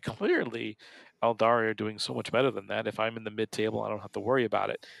 2-3. Clearly, Eldari are doing so much better than that. If I'm in the mid-table, I don't have to worry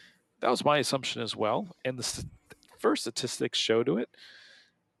about it. That was my assumption as well, and the first statistics show to it.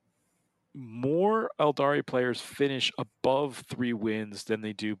 More Eldari players finish above 3 wins than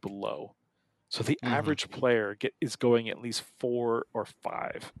they do below. So the Mm-hmm. average player is going at least 4 or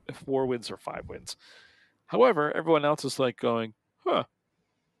 5, 4 wins or 5 wins. However, everyone else is like going,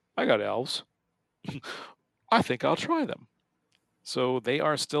 I got elves. I think I'll try them. So they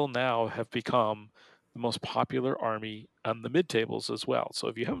are still now have become the most popular army on the mid tables as well. So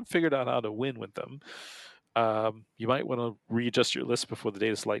if you haven't figured out how to win with them, you might want to readjust your list before the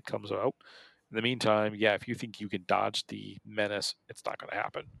data slate comes out. In the meantime, yeah, if you think you can dodge the menace, it's not going to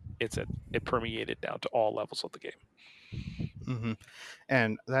happen. It permeated down to all levels of the game. Mm-hmm.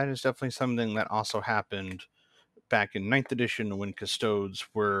 And that is definitely something that also happened back in 9th edition when Custodes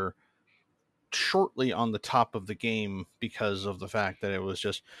were shortly on the top of the game because of the fact that it was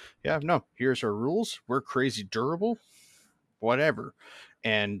just, yeah, no, here's our rules. We're crazy durable, whatever.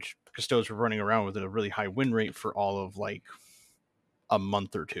 And Custodes were running around with a really high win rate for all of like a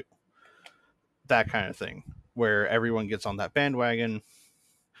month or two. That kind of thing, where everyone gets on that bandwagon.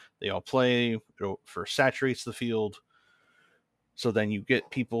 They all play, it first saturates the field. So then you get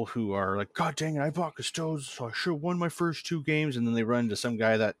people who are like, God dang it, I bought Custodes, so I should have won my first 2 games. And then they run into some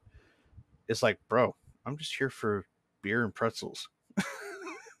guy that is like, bro, I'm just here for beer and pretzels.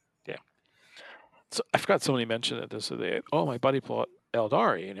 Yeah. So I forgot somebody mentioned it this day. Oh, my buddy bought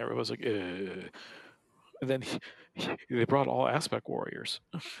Eldari, and everyone was like, Ugh. And then they brought all aspect warriors,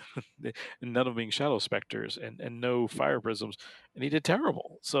 and none of them being shadow specters, and no fire prisms, and he did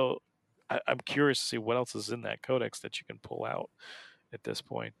terrible. So I'm curious to see what else is in that codex that you can pull out at this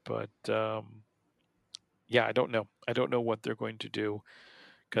point. But yeah, I don't know. I don't know what they're going to do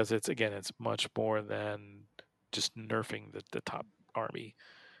because it's much more than just nerfing the top army.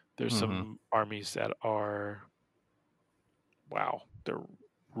 There's Mm-hmm. some armies that are, wow, they're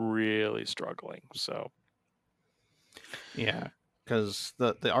really struggling. So Yeah, because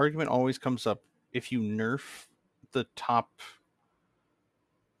the argument always comes up, if you nerf the top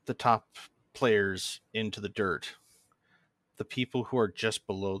the top players into the dirt, the people who are just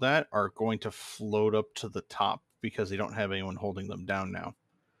below that are going to float up to the top because they don't have anyone holding them down now.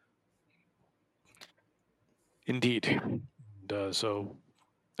 indeed, and, so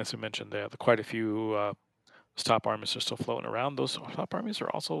as I mentioned, there quite a few top armies are still floating around. Those top armies are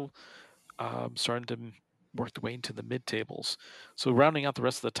also starting to work their way into the mid tables. So rounding out the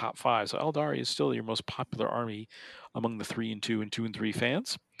rest of the top five. So Eldari is still your most popular army among the 3 and 2 and 2 and 3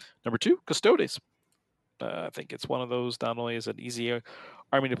 fans. Number 2, Custodes. I think it's one of those. Not only is it easy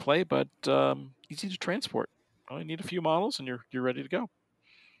army to play, but easy to transport. Only need a few models, and you're ready to go.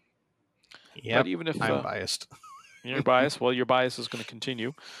 But Yep, even if I'm biased. you're biased, well, your bias is going to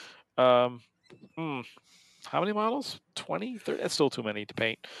continue. Um, hmm, how many models? 20, 30? That's still too many to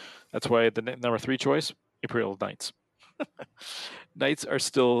paint. That's why the number 3 choice, Imperial Knights. Knights are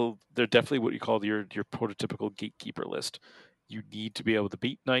still, they're definitely what you call your prototypical gatekeeper list. You need to be able to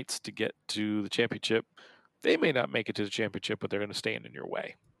beat Knights to get to the championship. They may not make it to the championship, but they're going to stand in your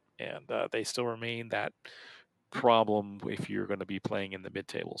way. And they still remain that problem if you're going to be playing in the mid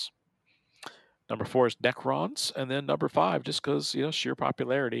tables. Number 4 is Necrons, and then number 5, just because sheer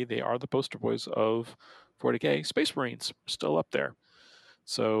popularity, they are the poster boys of 40k. Space Marines still up there.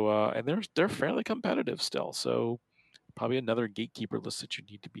 So and they're fairly competitive still. So probably another gatekeeper list that you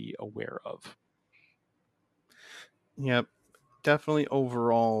need to be aware of. Yep, definitely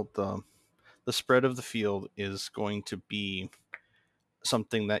overall the spread of the field is going to be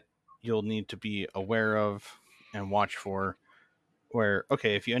something that you'll need to be aware of and watch for. Where,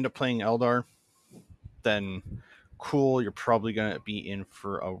 okay, if you end up playing Eldar, then cool, you're probably going to be in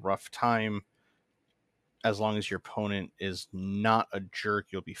for a rough time. As long as your opponent is not a jerk,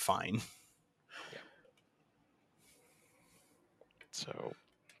 you'll be fine. Yeah. So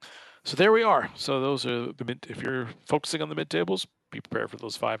there we are. So those are the mid. If you're focusing on the mid tables, be prepared for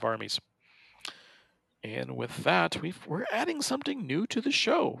those 5 armies. And with that, we're adding something new to the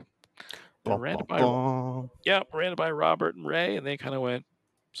show. Blah, blah, blah. Ran it by Robert and Ray, and they kind of went,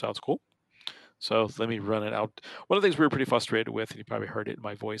 sounds cool. So let me run it out. One of the things we were pretty frustrated with, and you probably heard it in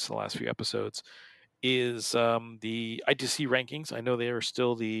my voice the last few episodes, is the ITC rankings. I know they are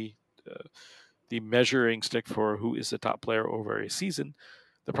still the measuring stick for who is the top player over a season.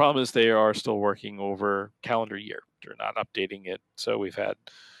 The problem is they are still working over calendar year. They're not updating it. So we've had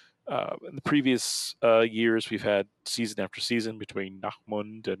in the previous years, we've had season after season between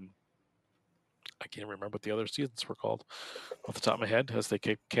Nachmund and I can't remember what the other seasons were called off the top of my head, as they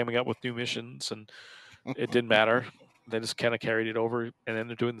kept coming up with new missions, and it didn't matter. They just kind of carried it over, and then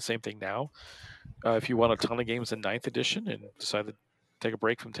they're doing the same thing now. If you want a ton of games in 9th edition and decide to take a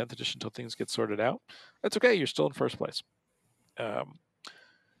break from 10th edition until things get sorted out, that's okay. You're still in first place. So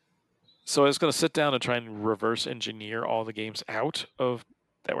I was going to sit down and try and reverse engineer all the games out of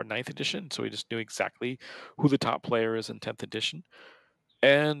that were 9th edition, so we just knew exactly who the top player is in 10th edition.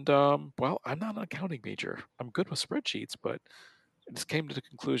 And well, I'm not an accounting major. I'm good with spreadsheets, but I just came to the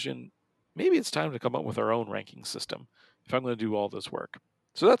conclusion maybe it's time to come up with our own ranking system if I'm going to do all this work.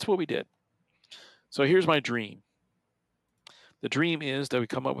 So that's what we did. So here's my dream. The dream is that we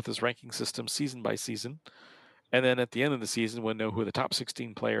come up with this ranking system season by season. And then at the end of the season, we'll know who the top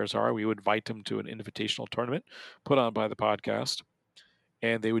 16 players are. We would invite them to an invitational tournament put on by the podcast,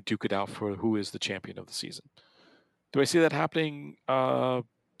 and they would duke it out for who is the champion of the season. Do I see that happening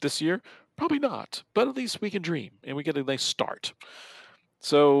this year? Probably not, but at least we can dream and we get a nice start.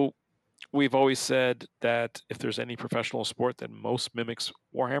 So we've always said that if there's any professional sport that most mimics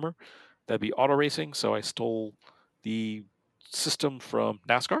Warhammer, that'd be auto racing. So I stole the system from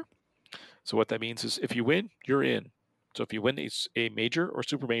NASCAR. So what that means is if you win, you're in. So if you win a major or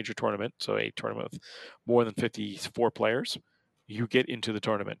super major tournament, so a tournament with more than 54 players, you get into the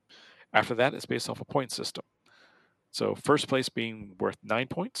tournament. After that, it's based off a point system. So first place being worth 9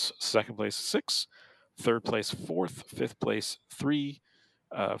 points, second place 6, third place 4th, fifth place 3,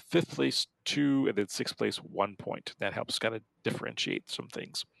 fifth place 2, and then sixth place 1 point. That helps kind of differentiate some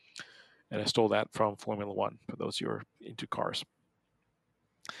things. And I stole that from Formula One for those who are into cars.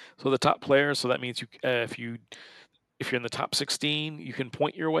 So the top players. So that means if you're in the top 16, you can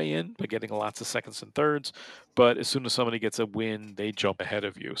point your way in by getting lots of seconds and thirds. But as soon as somebody gets a win, they jump ahead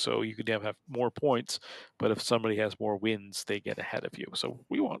of you. So you could have more points, but if somebody has more wins, they get ahead of you. So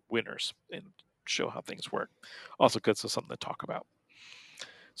we want winners and show how things work. Also, good, so something to talk about.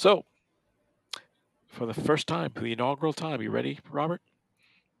 So for the first time, for the inaugural time, you ready, Robert?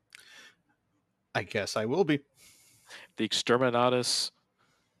 I guess I will be. The Exterminatus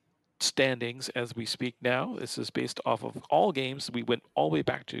standings as we speak now. This is based off of all games. We went all the way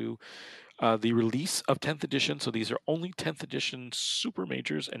back to the release of 10th edition. So these are only 10th edition super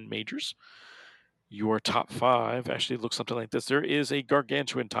majors and majors. Your top five actually looks something like this. There is a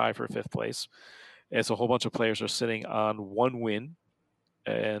gargantuan tie for fifth place, as a whole bunch of players are sitting on one win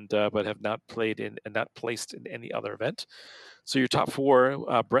and but have not played in and not placed in any other event. So your top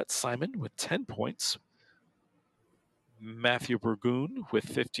four: Brett Simon with 10 points, Matthew Burgoon with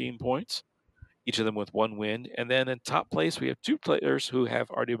 15 points, each of them with one win. And then in top place, we have two players who have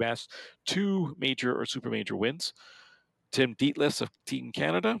already amassed two major or super major wins: Tim Deatlis of Team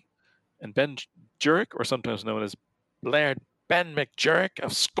Canada and Ben Jurek, or sometimes known as Blair Ben McJurek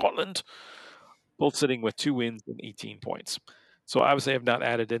of Scotland, both sitting with two wins and 18 points. So obviously, I have not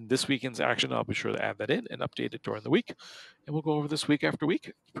added in this weekend's action. I'll be sure to add that in and update it during the week. And we'll go over this week after week.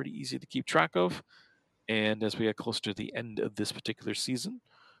 It's pretty easy to keep track of. And as we get closer to the end of this particular season,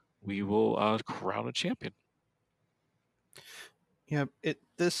 we will crown a champion. Yeah,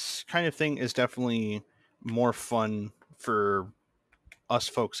 this kind of thing is definitely more fun for us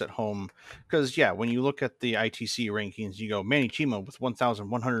folks at home because when you look at the ITC rankings, you go Manny Chima with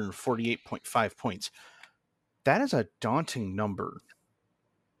 1,148.5 points. That is a daunting number.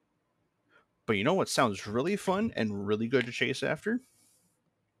 But you know what sounds really fun and really good to chase after?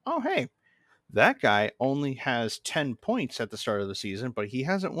 Oh, hey, that guy only has 10 points at the start of the season, but he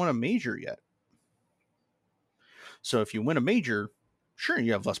hasn't won a major yet. So if you win a major, sure,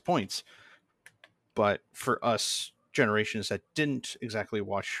 you have less points. But for us generations that didn't exactly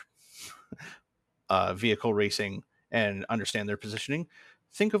watch vehicle racing and understand their positioning,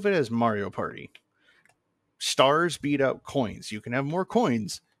 think of it as Mario Party. Stars beat out coins. You can have more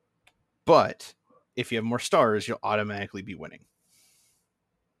coins, but if you have more stars, you'll automatically be winning.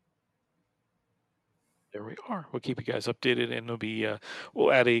 There we are. We'll keep you guys updated, and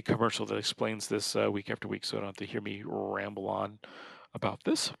we'll add a commercial that explains this week after week, so you don't have to hear me ramble on about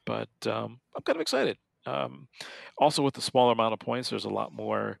this. But I'm kind of excited. Also, with the smaller amount of points, there's a lot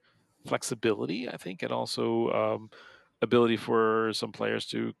more flexibility, I think, and also ability for some players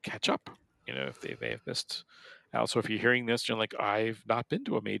to catch up. If they may have missed out. So if you're hearing this, you're like, I've not been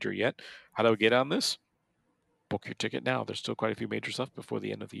to a major yet. How do I get on this? Book your ticket now. There's still quite a few majors left before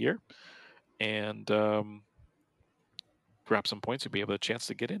the end of the year, and grab some points, you'll be able to chance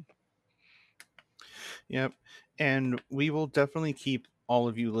to get in. Yep. And we will definitely keep all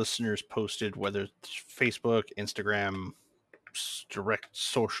of you listeners posted, whether it's Facebook, Instagram, direct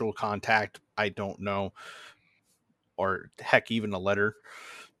social contact, I don't know, or heck, even a letter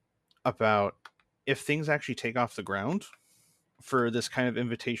about if things actually take off the ground for this kind of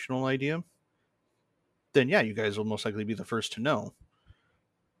invitational idea, then you guys will most likely be the first to know.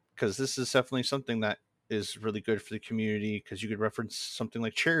 Because this is definitely something that is really good for the community, because you could reference something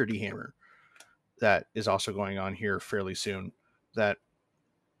like Charity Hammer that is also going on here fairly soon, that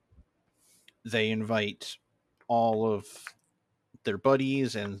they invite all of their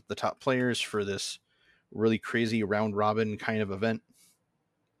buddies and the top players for this really crazy round robin kind of event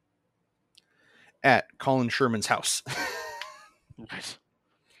at Colin Sherman's house. Right.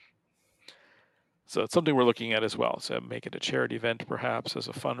 So it's something we're looking at as well. So make it a charity event, perhaps as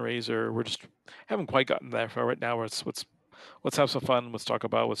a fundraiser. We're just haven't quite gotten there for right now. Let's have some fun. Let's talk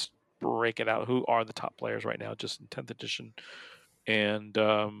about, let's break it out. Who are the top players right now, just in 10th edition, and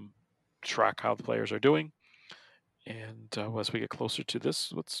track how the players are doing. And as we get closer to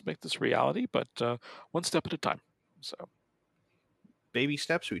this, let's make this reality, but one step at a time. So Baby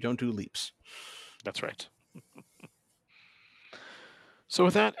steps, we don't do leaps. that's right. So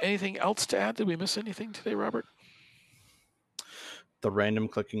with that, anything else to add? Did we miss anything today, Robert? The random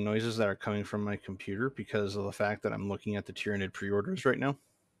clicking noises that are coming from my computer because of the fact that I'm looking at the Tyranid pre-orders right now.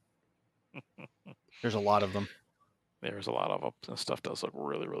 There's a lot of them. There's a lot of them. This stuff does look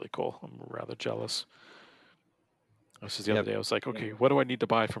really, really cool. I'm rather jealous. This is the other day. I was like, okay, what do I need to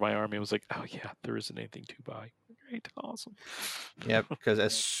buy for my army? I was like, oh yeah, there isn't anything to buy. Great, awesome. Yep, because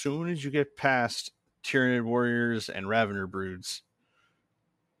as soon as you get past Tyranid Warriors and Ravener Broods,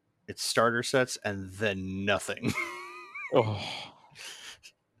 it's starter sets and then nothing. Oh,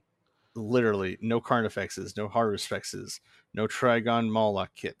 Literally, no Carnifexes, no Harvestfexes, no Trigon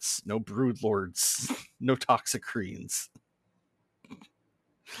Moloch kits, no Broodlords, no Toxicreens.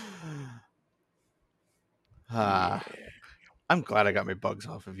 yeah. I'm glad I got my bugs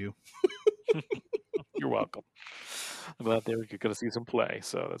off of you. You're welcome. I'm glad you're going to see some play.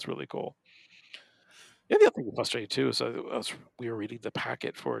 So that's really cool. Yeah, the other thing that frustrated too is we were reading the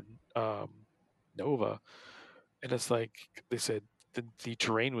packet for NoVA, and it's like they said the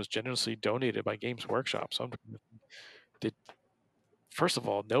terrain was generously donated by Games Workshop. So did first of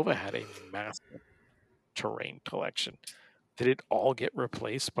all, NoVA had a massive terrain collection. Did it all get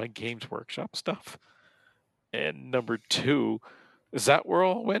replaced by Games Workshop stuff? And number two, is that where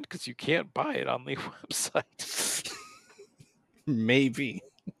all went? Because you can't buy it on the website. Maybe.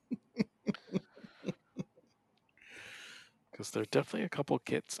 Because there are definitely a couple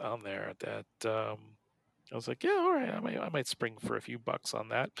kits on there that I was like, yeah, all right, I might spring for a few bucks on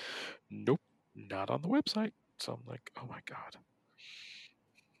that. Nope, not on the website. So I'm like, oh my god.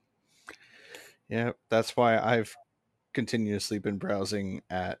 Yeah, that's why I've continuously been browsing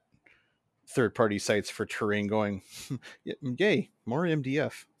at third-party sites for terrain going, yay, more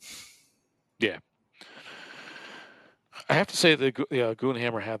MDF. Yeah. I have to say the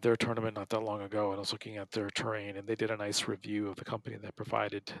Goonhammer had their tournament not that long ago, and I was looking at their terrain, and they did a nice review of the company that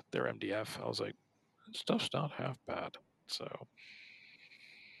provided their MDF. I was like, stuff's not half bad. So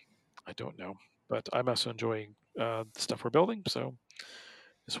I don't know, but I'm also enjoying the stuff we're building. So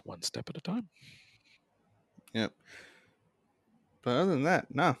just one step at a time. Yep. But other than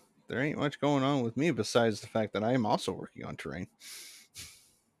that, no, there ain't much going on with me besides the fact that I am also working on terrain.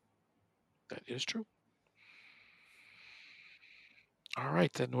 That is true. All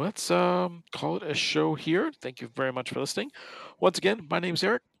right, then let's call it a show here. Thank you very much for listening. Once again, my name's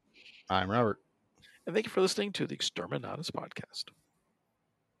Eric. I'm Robert. And thank you for listening to the Exterminatus Podcast.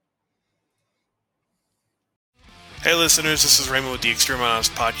 Hey listeners, this is Raymond with the Exterminatus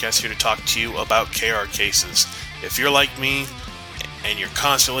Podcast here to talk to you about KR cases. If you're like me and you're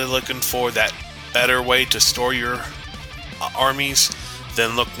constantly looking for that better way to store your armies,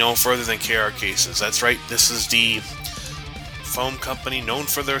 then look no further than KR cases. That's right, this is the foam company known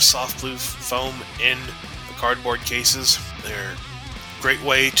for their soft blue foam in the cardboard cases. They're a great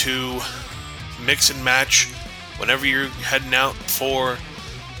way to mix and match whenever you're heading out for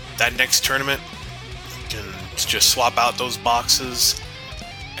that next tournament. You can just swap out those boxes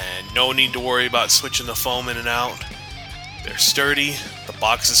and no need to worry about switching the foam in and out. They're sturdy, the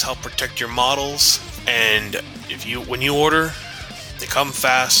boxes help protect your models, and when you order, they come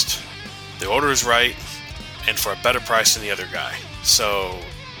fast, the order is right, and for a better price than the other guy. So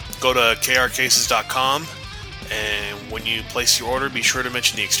go to krcases.com, and when you place your order, be sure to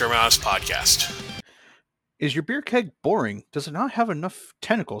mention the Exterminatus Podcast. Is your beer keg boring? Does it not have enough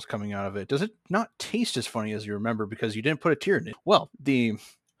tentacles coming out of it? Does it not taste as funny as you remember because you didn't put a tear in it? Well, the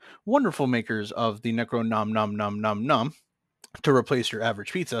wonderful makers of the Necro Nom Nom Nom Nom Nom, to replace your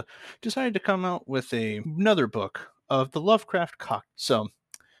average pizza, decided to come out with another book of the Lovecraft cocktail. So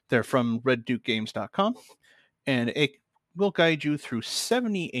they're from reddukegames.com, and it will guide you through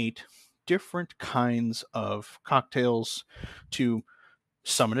 78 different kinds of cocktails to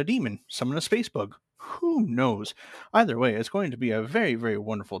summon a demon, summon a space bug. Who knows? Either way, it's going to be a very, very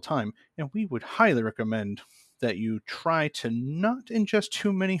wonderful time, and we would highly recommend that you try to not ingest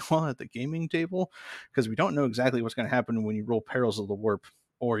too many while at the gaming table, because we don't know exactly what's going to happen when you roll Perils of the Warp,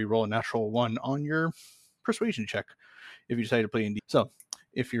 or you roll a natural 1 on your persuasion check if you decide to play D&D. So,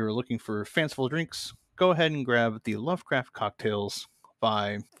 if you're looking for fanciful drinks, go ahead and grab the Lovecraft cocktails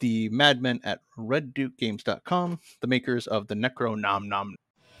by the madmen at reddukegames.com, the makers of the Necro Nom Nom.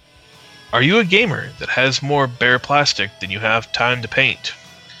 Are you a gamer that has more bare plastic than you have time to paint?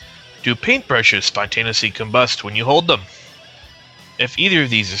 Do paintbrushes spontaneously combust when you hold them? If either of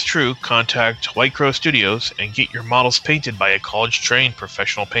these is true, contact White Crow Studios and get your models painted by a college-trained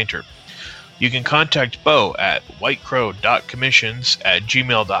professional painter. You can contact Bo at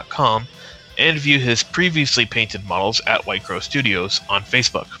whitecrow.commissions@gmail.com and view his previously painted models at White Crow Studios on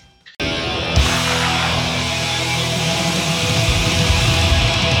Facebook.